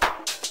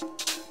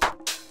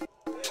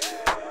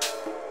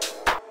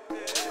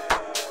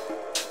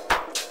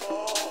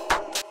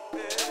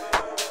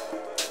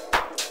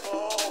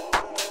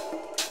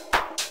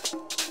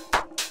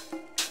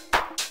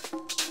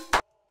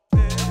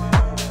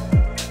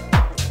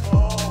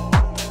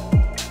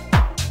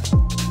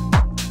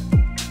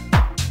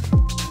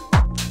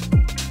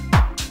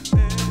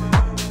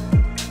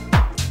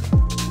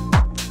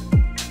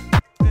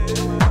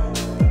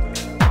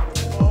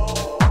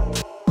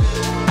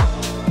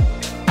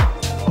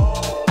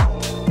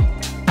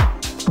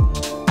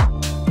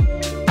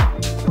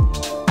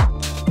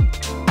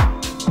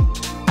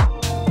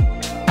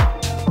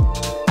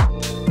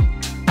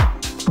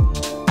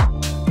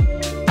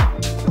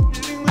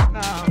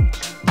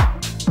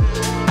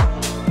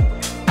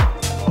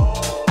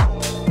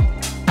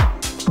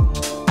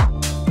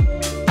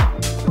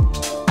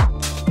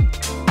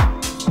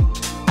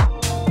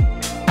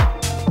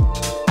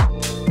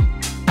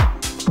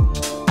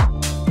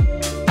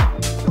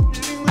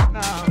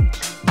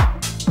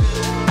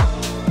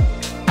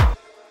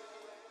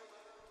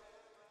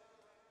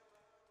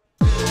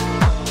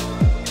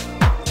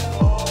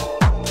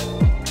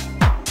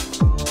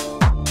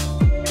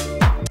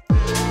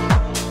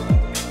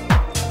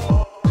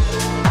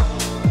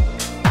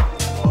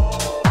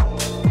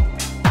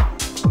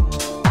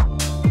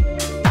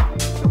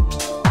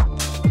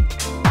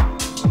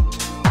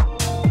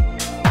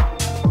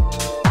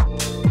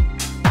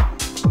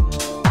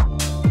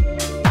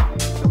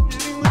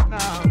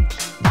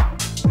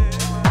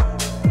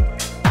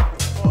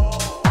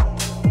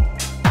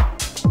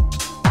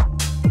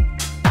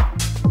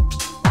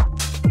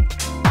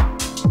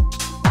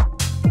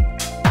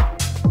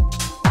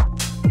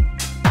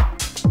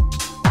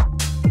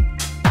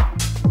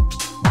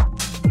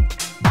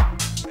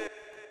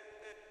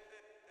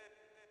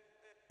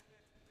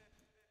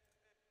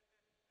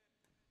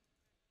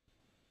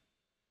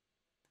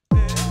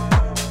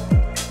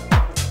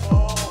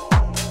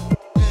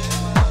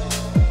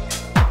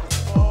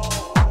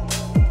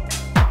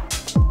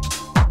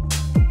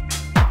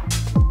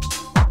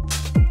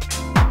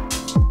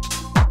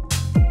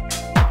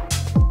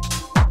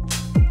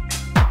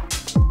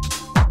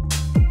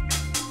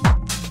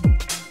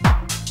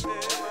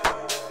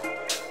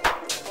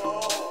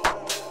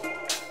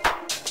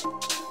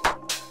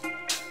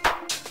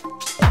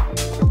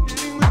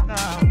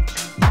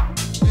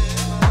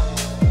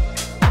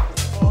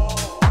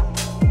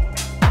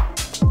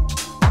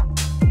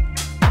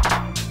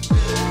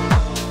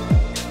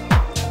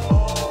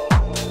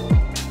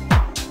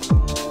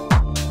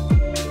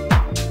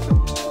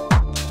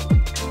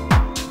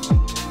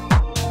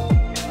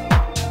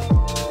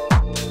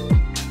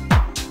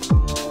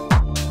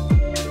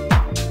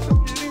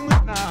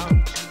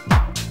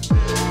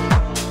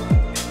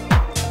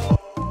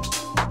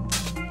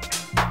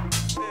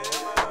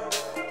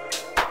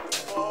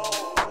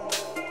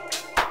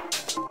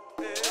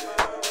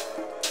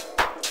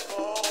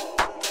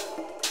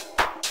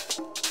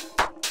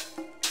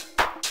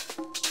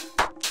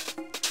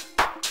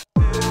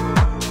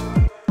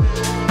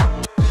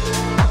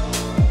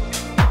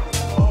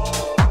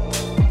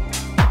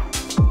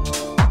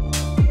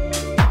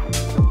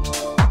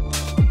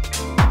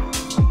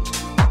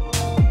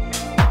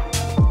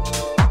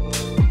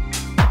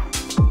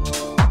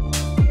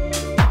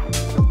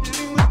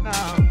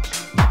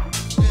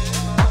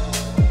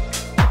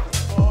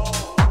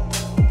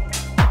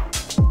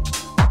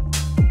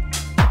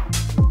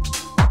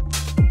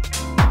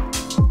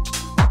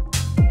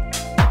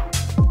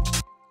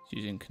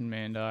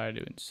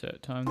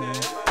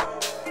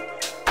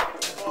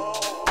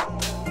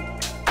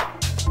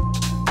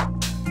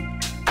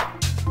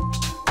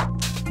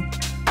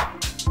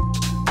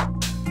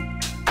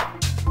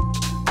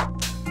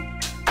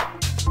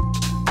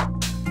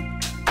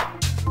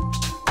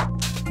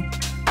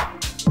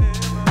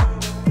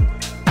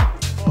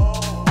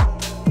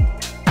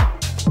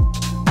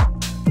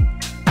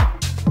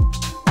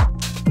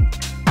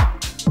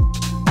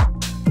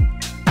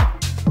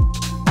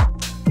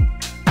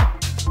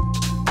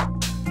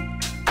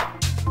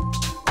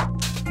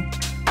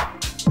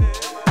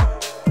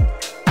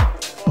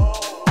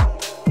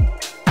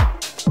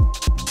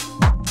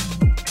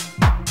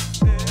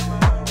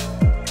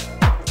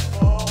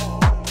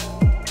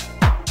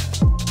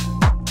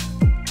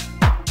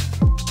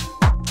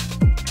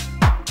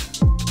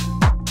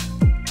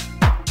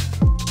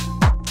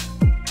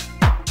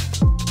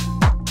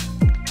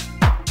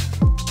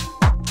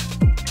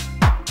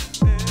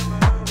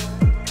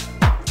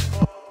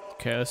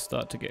 let's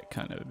start to get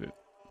kind of a bit.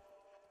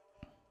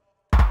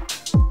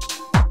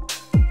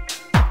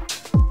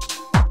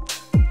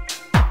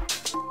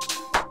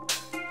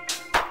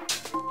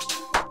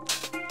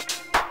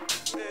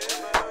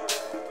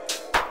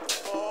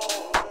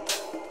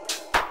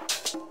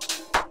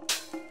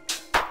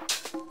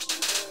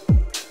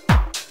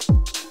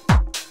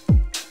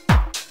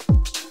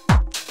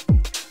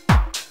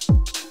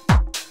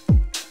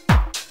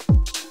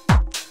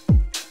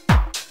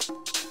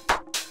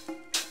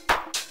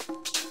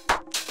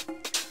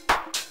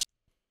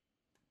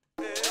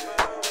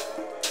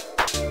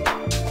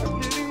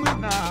 Living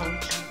without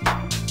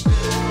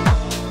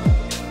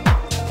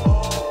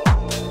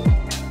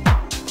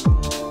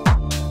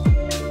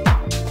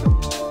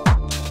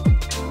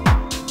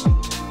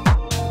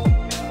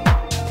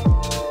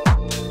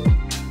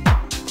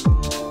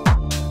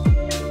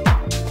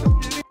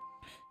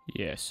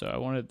Yeah, so I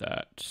wanted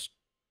that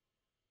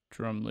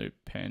drum loop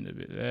panned a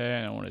bit there,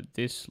 and I wanted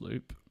this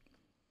loop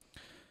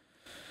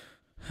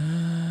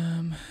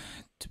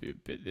to be a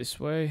bit this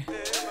way.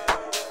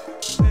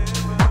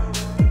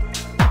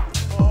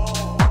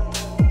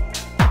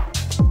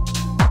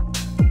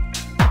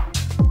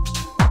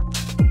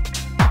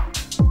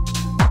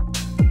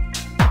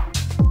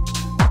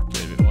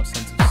 Get a bit more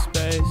sense of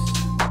space.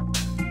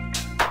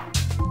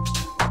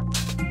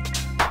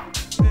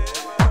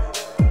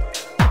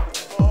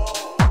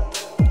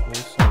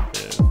 Also a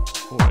bit of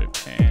auto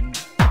pan.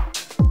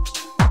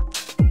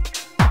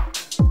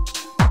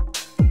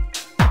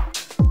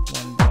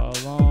 One bar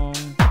long.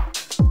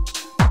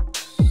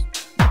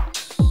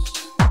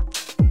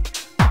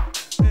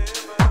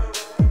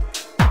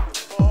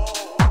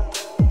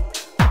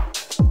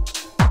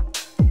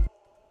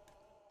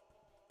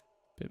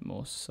 Bit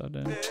more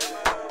sudden.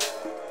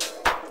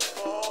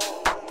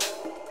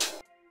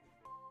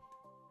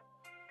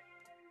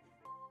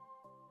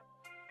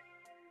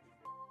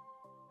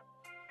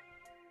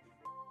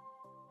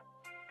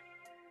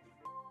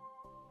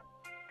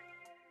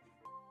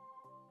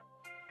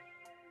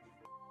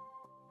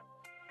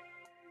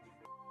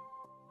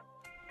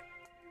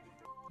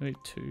 Maybe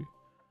two.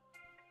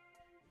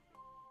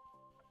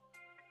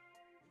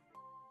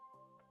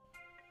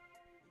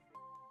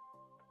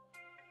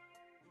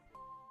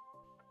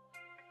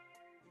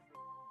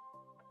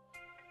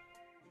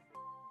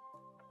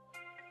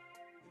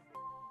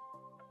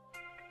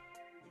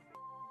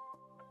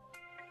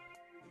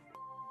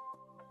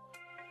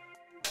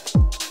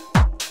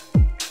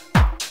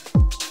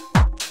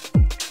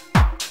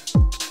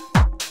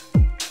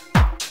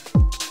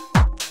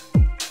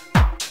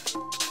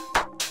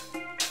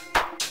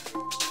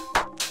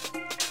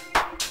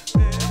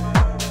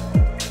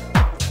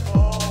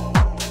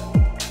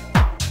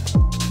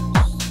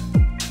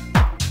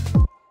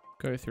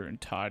 Go through and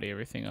tidy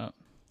everything up.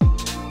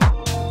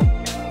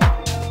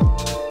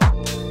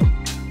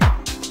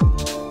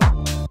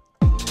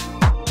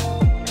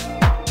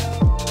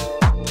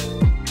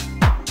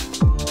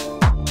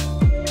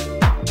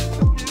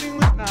 living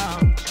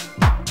without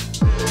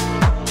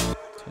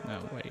Turn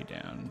that way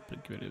down,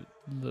 but give it a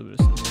little bit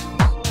of sense.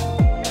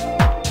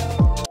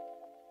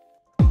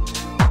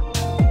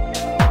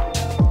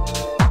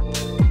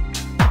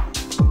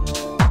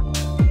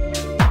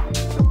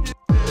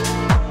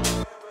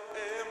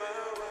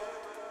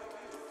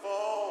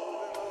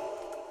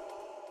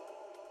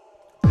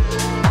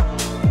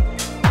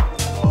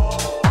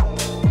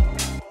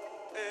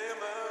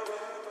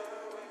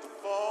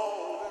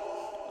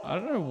 I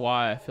don't know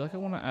why, I feel like I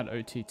want to add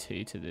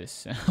OTT to this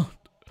sound.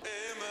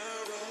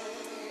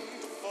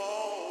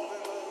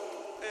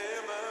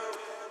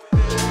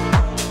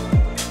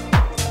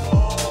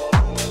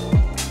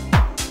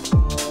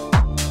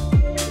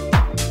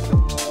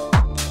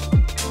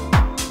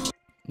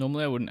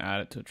 Normally I wouldn't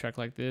add it to a track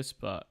like this,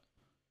 but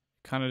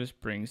it kind of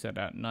just brings that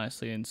out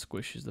nicely and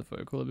squishes the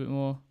vocal a bit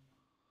more.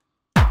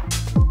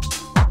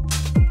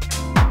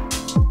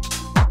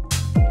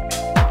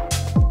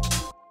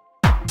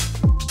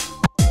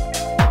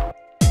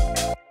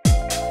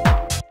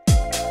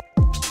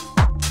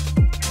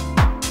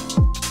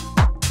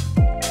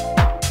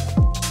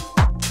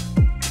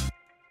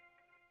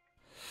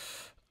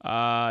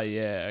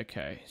 Yeah,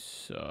 okay,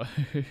 so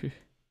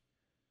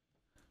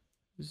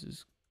this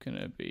is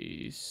gonna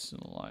be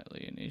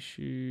slightly an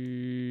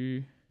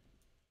issue.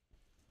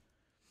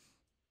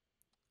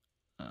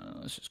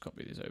 Let's just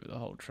copy this over the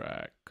whole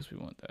track because we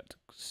want that to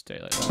stay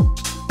like that.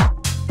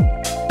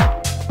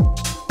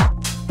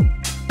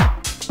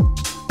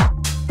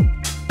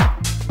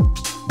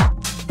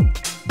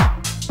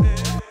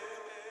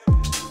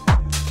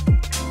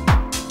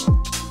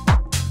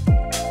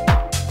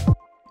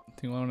 I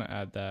think I want to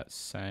add that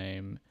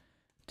same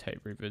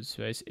tape reverb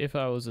space. If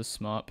I was a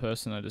smart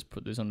person, I'd just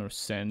put this on a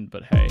send,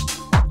 but hey,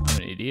 I'm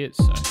an idiot,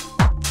 so.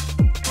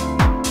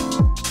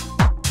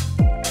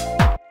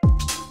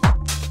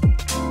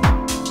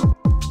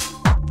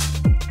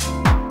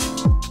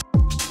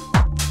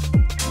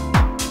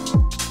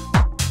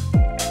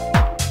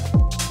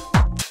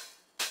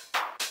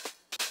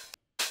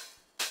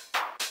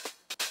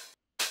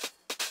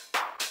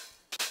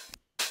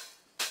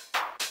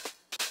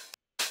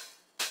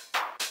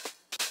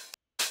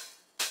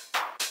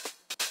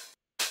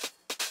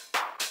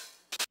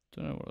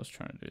 Don't know what I was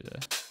trying to do there.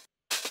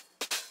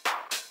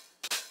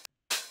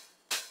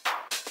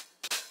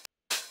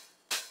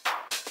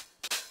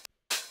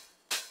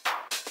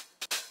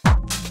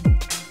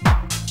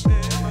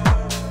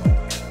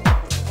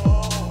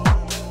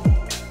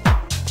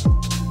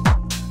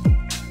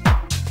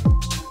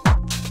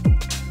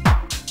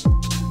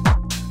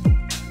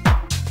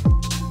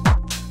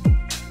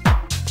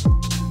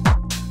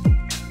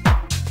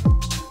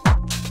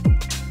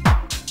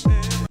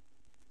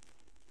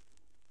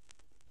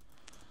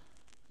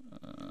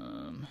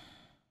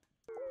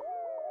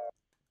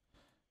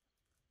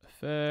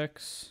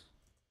 Effects.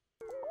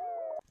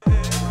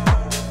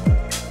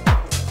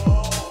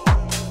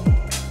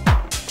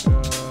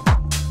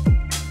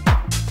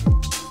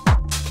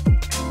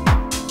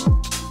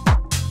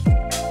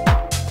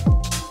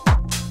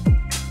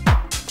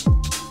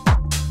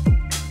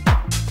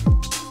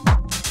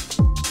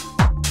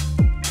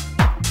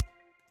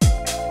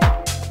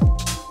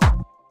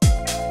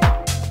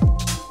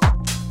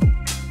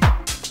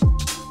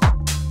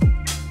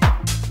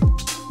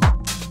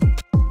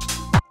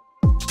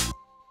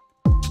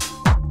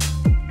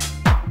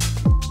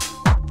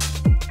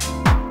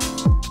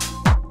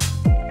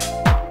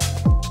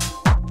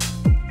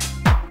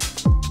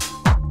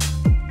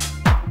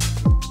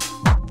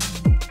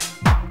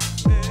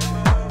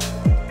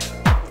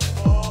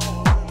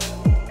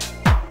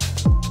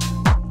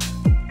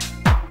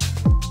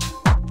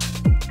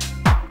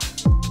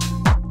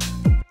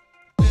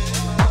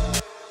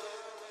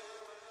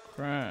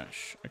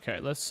 Crash. Okay,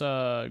 let's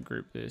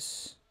group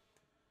this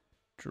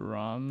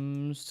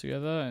drums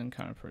together and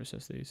kind of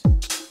process these.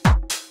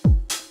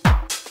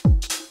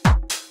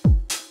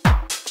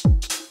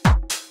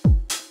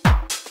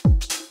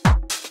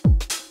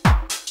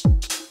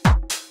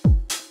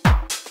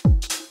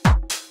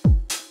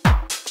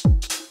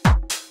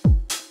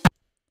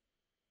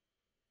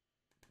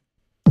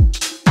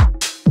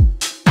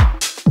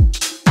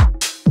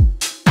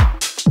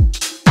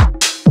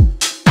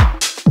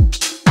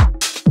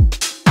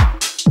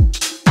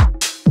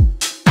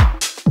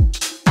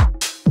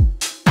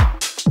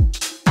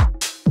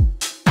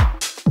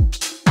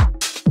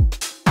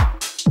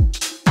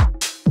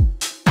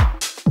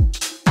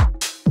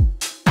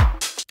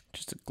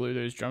 Glue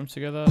those drums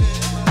together.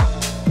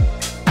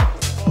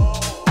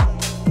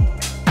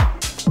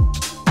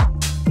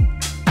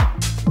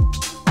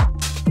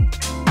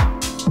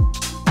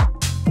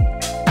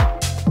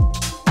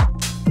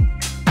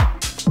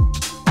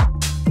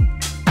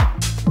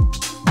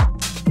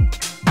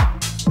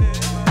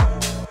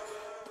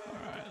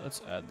 Alright,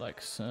 let's add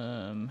like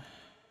some,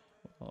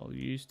 I'll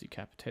use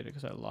decapitator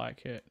because I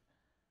like it.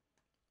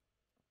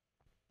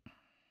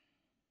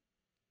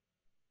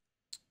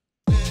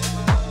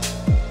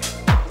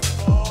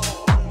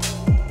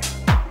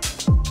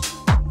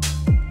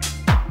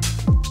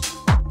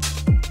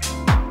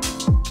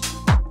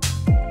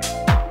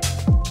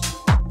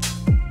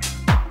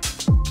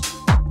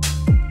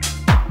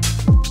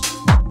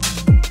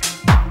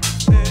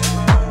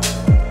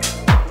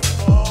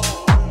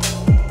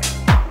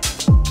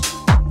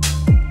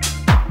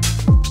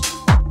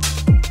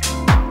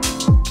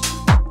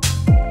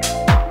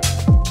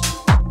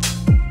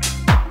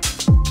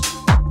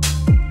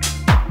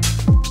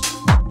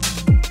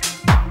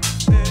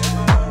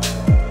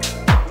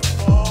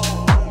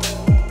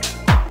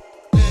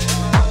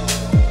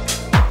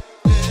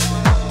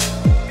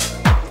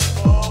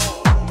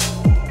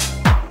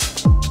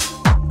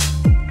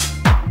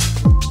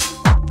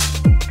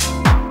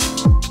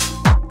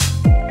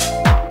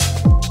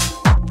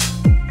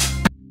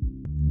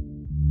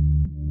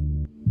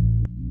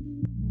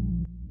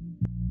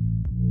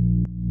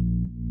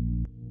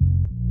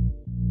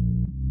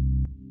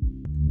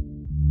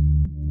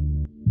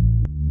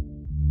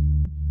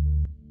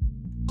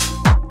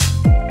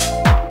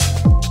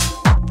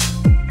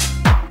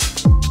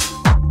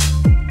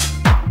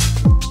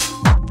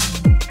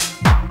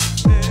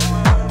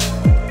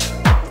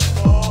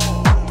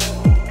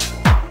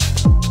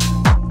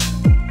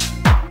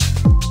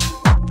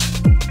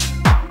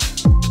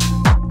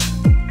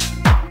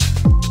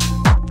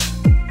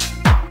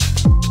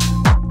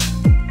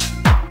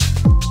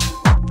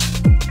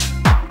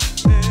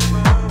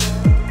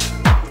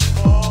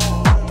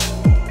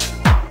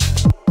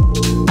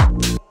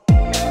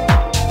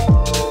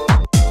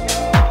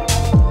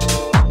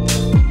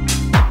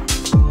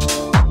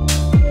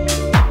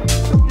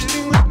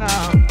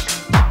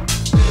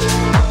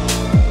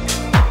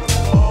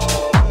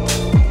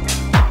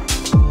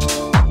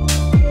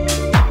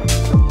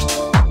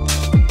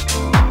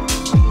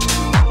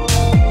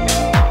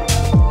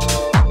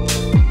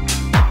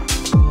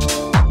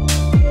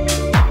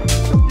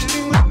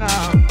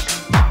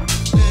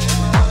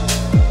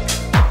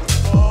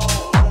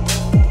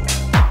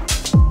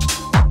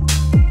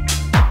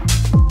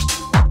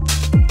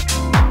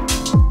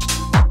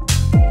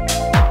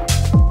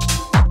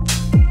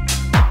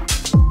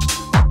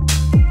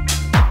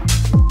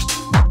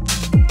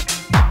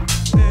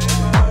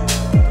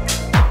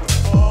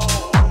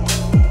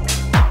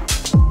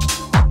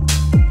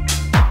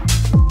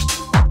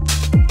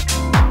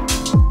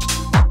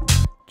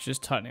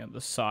 just tightening up the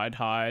side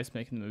highs,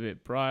 making them a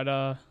bit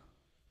brighter.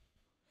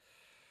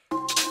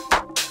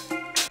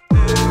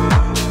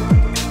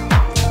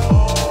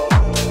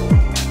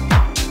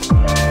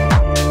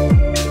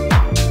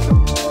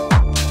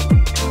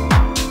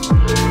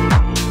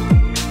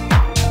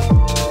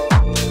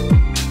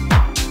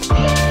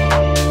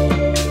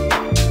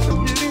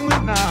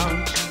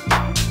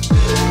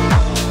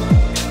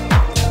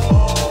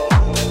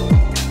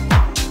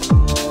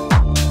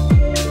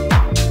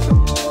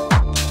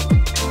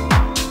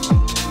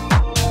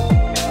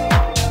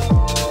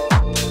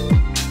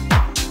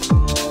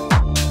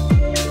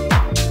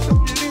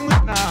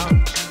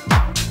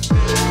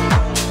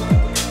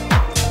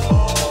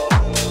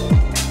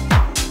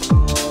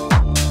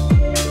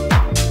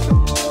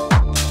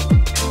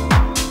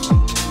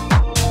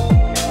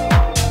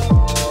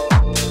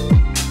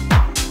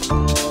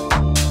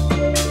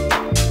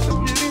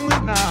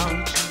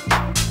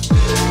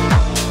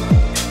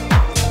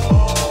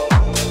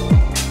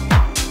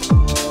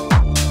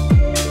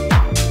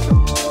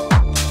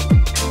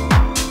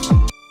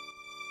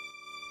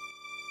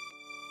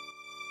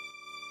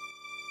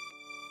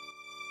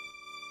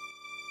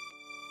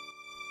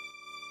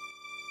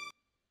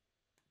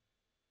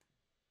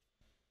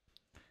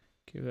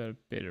 Give that a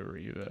bit of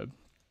reverb.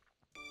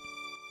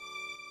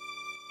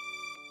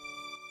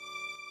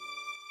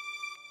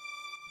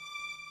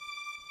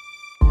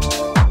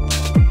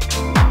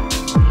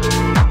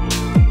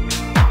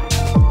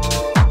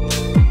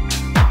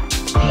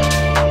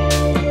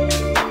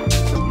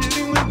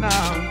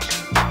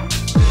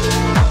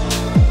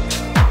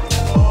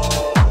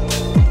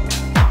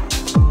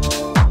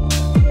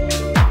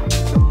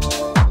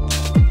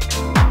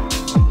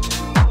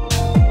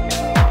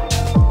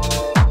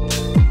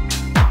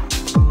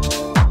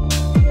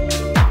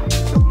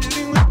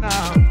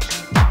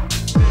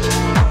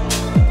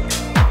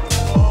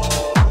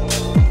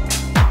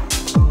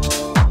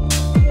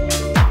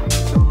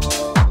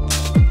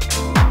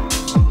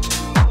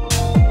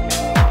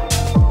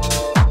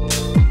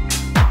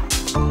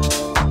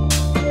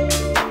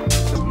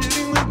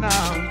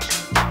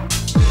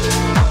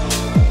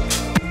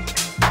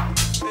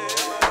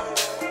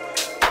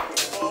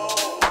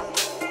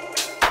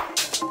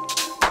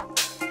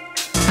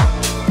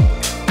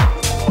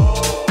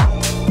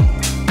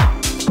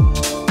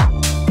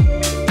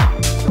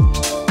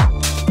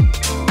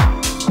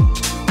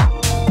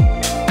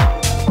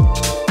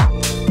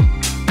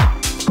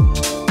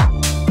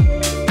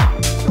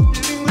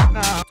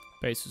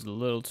 Bass is a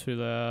little too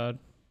loud.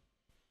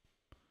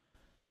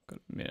 Got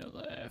a minute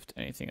left.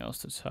 Anything else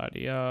to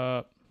tidy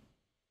up?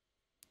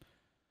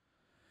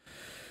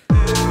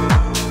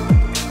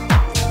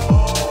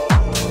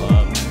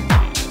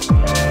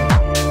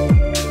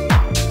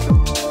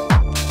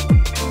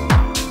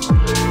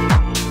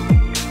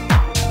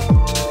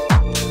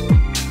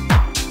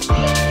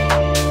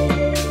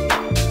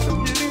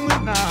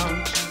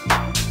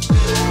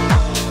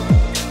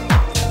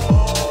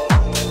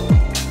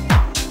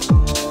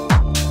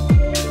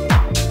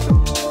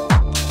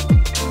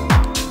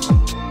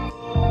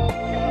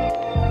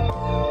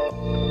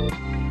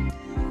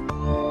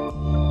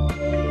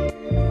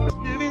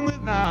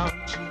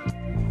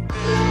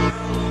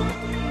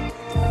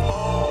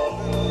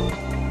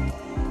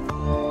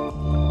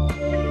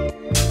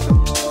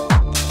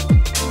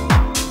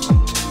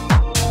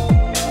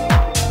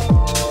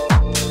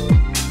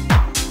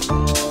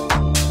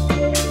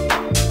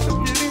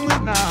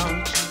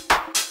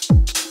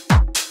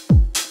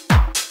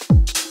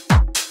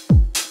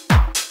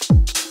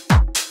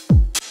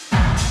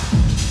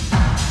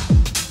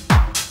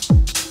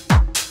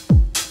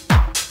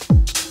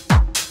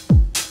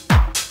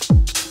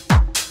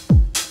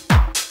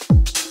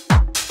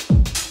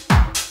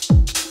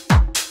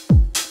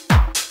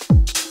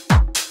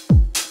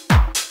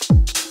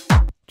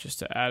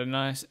 To add a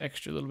nice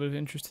extra little bit of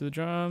interest to the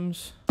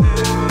drums.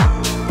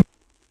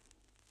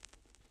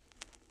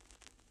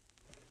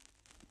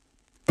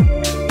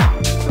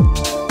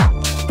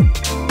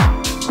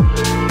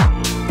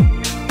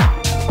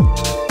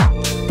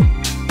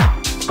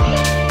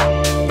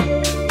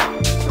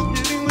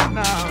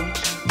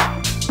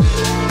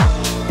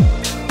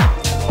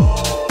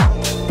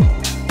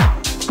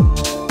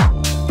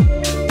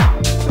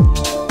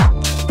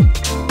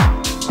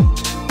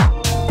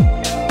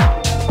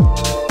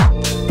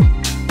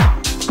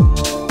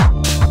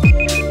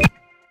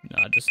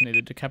 Need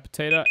a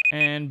decapitator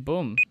and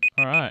boom.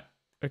 All right.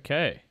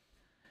 Okay.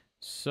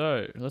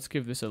 So let's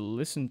give this a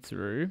listen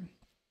through.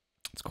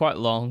 It's quite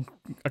long.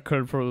 I could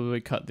have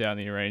probably cut down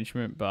the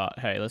arrangement, but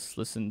hey, let's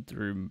listen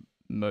through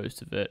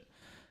most of it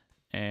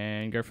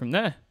and go from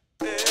there.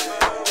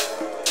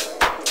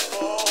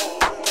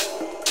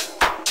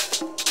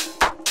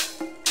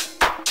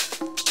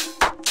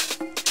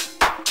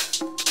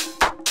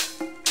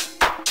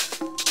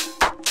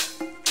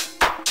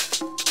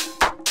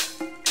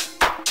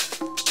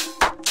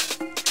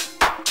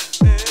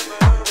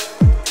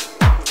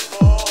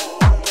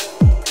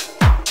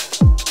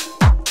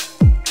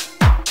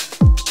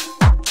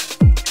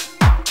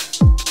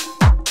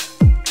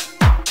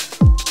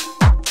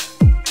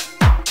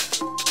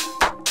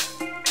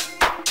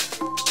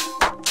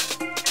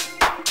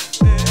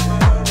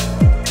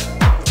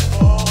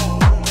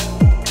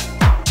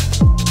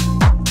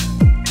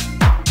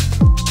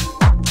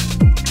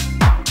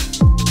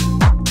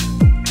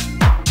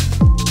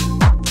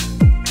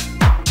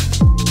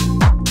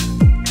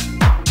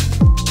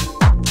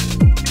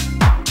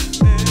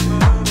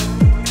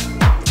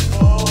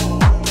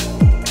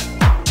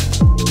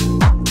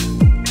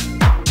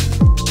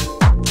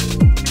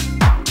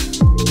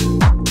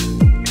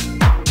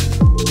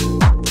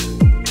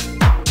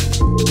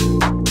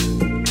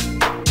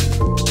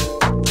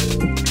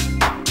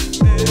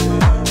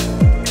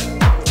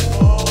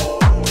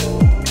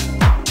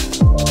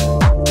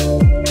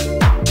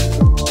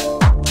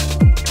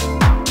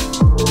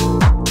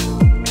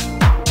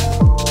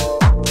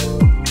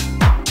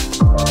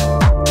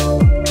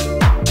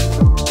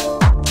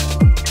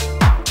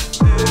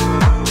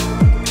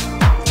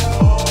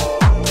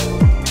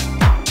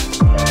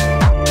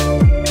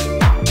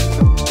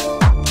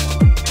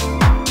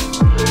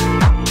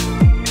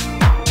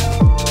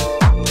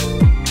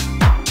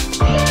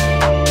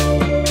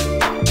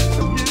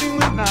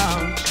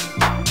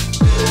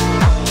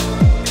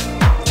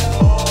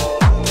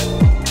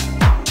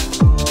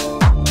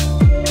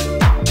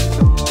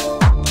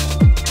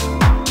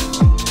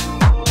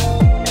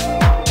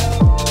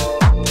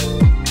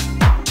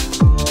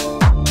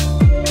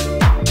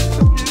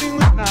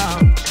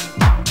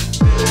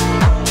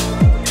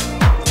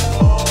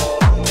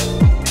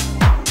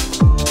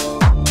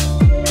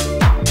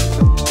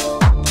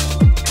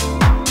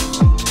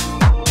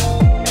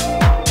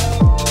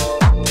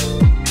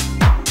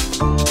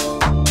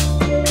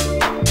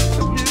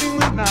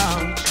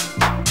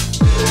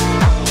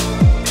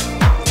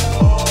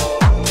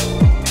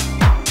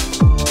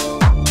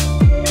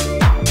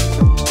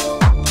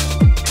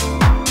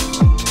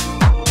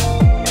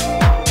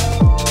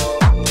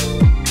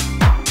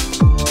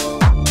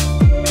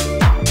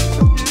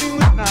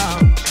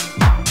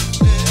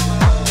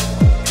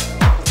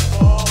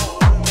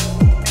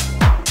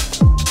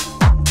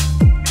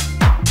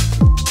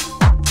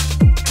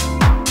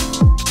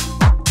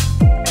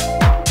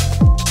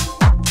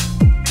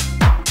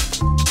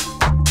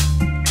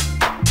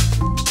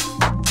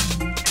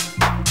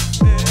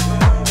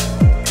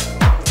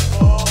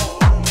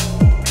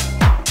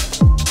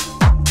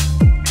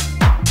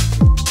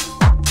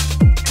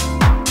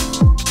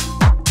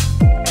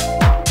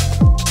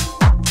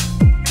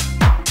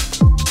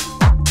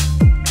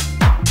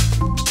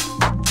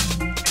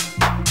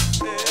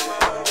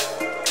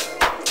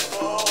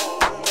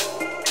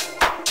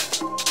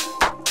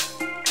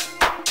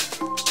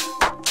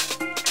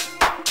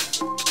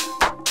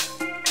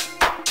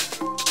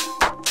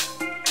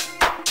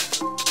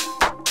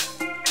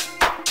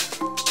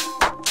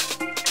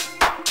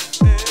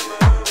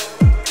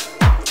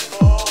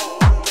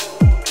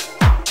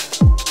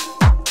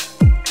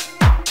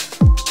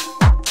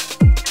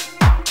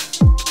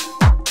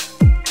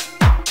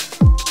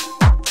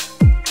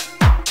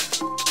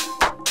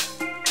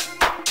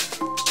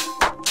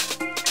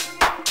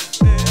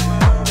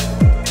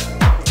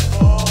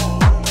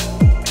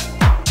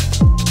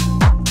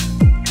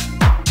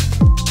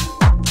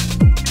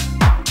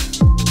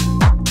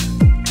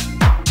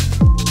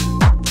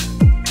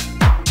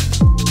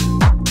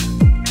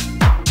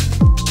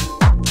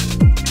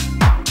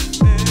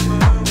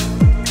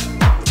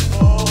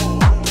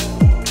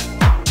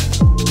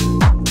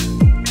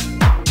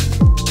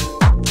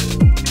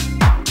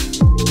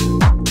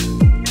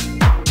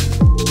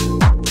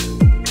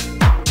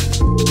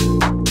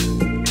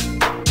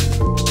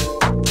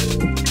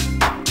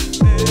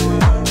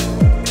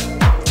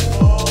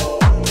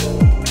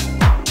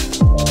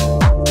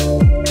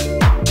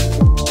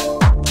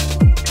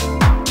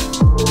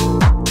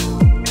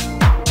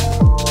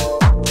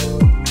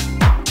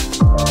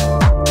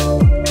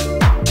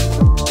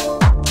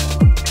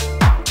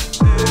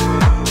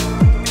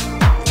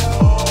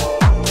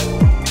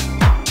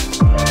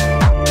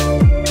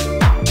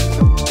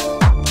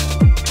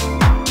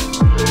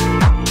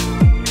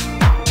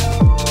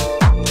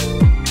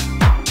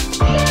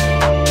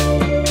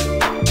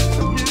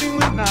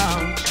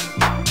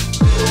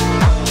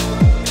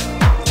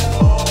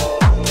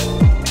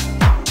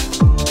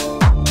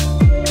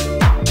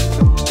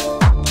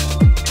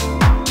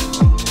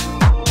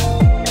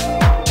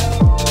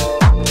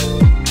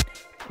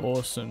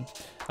 awesome.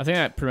 I think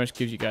that pretty much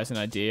gives you guys an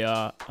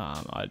idea.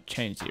 I'd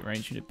change the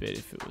arrangement a bit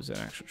if it was an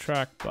actual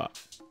track, but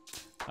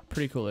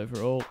pretty cool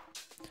overall.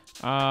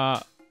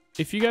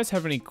 If you guys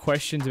have any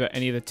questions about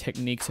any of the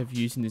techniques I've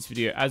used in this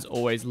video, as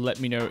always, let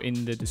me know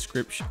in the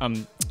description.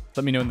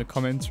 Let me know in the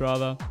comments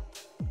rather.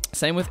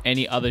 Same with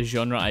any other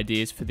genre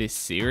ideas for this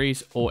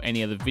series or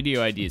any other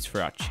video ideas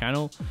for our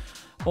channel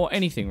or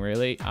anything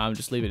really.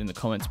 Just leave it in the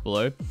comments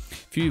below.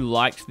 If you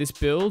liked this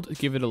build,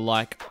 give it a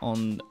like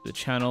on the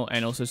channel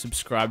and also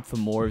subscribe for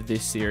more of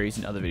this series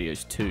and other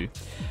videos too.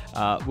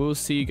 We'll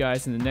see you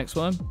guys in the next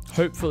one.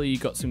 Hopefully you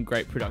got some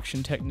great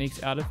production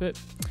techniques out of it.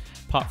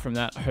 Apart from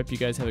that, I hope you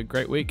guys have a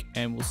great week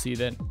and we'll see you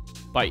then.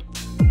 Bye.